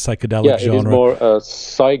genre and psychedelic genre. It is more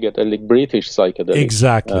psychedelic, British psychedelic.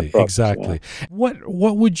 Exactly.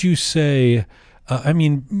 What would you say I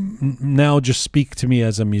mean, now just speak to me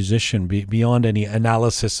as a musician, beyond any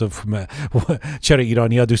analysis of چرا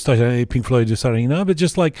ایرانی‌ها دوست داشتن Pink Floyd دوست دارن اینا, but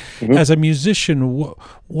just like as a musician,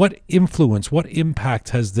 what influence, what impact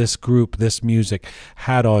has this group, this music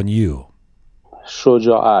had on you?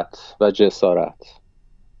 شجاعت و جسارت.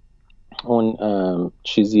 اون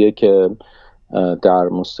چیزیه که در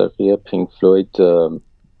موسیقی پینک فلوید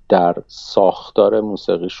در ساختار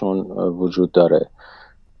موسیقیشون وجود داره.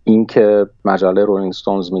 این که مجله رولینگ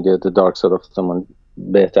ستونز میگه The Dark Side of the Moon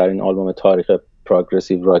بهترین آلبوم تاریخ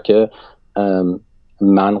پروگرسیو راکه،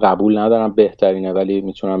 من قبول ندارم بهترینه، ولی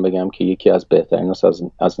میتونم بگم که یکی از بهترین است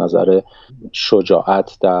از نظر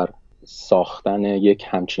شجاعت در ساختن یک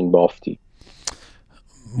همچین بافتی.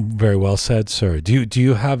 Very well said, sir. Do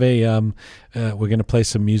you have a we're going to play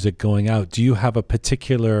some music going out. Do you have a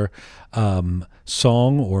particular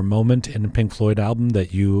song or moment in a Pink Floyd album that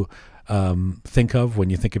you think of when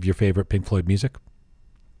you think of your favorite Pink Floyd music?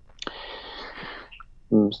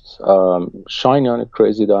 Shine on a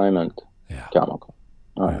Crazy Diamond. Yeah. Chemical.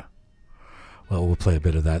 All right. Well, we'll play a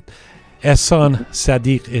bit of that. Ehsan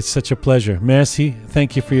Sadigh, it's such a pleasure. Merci. Thank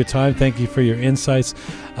you for your time. Thank you for your insights.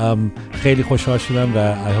 خیلی خوشحال شدم و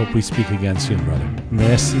I hope we speak again soon, brother.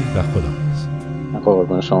 Merci و خداحافظ.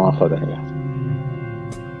 قربان شما، خدا نگهدار.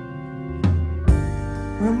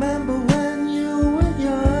 Remember when you were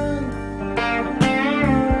young,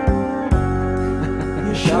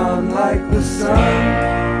 you shone like the sun.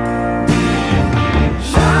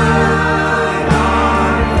 Shine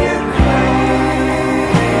on, you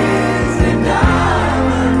crazy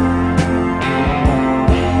diamond.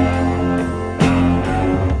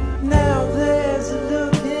 Now there's a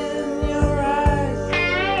look in your eyes,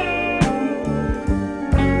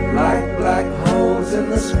 like black holes in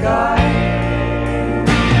the sky.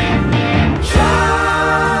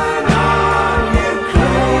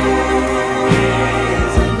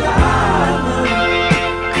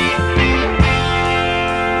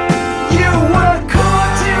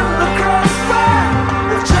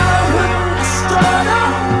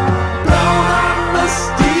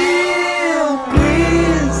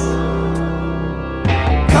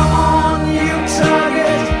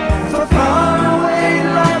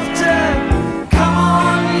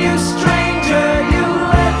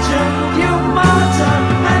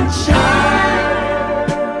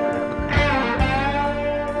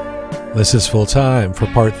 This is Full Time for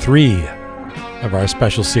part 3 of our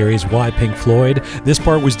special series, Why Pink Floyd? This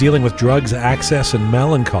part was dealing with drugs, access, and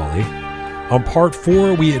melancholy. On part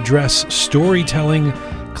 4, we address storytelling,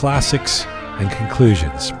 classics, and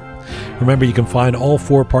conclusions. Remember, you can find all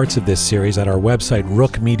 4 parts of this series at our website,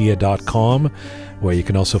 roqemedia.com, where you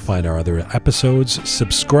can also find our other episodes,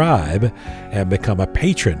 subscribe, and become a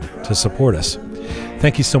patron to support us.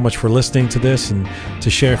 Thank you so much for listening to this and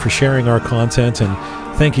for sharing our content, and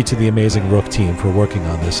thank you to the amazing Roqe team for working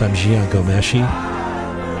on this. I'm Jian Ghomeshi.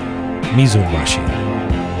 Mizun Bashi.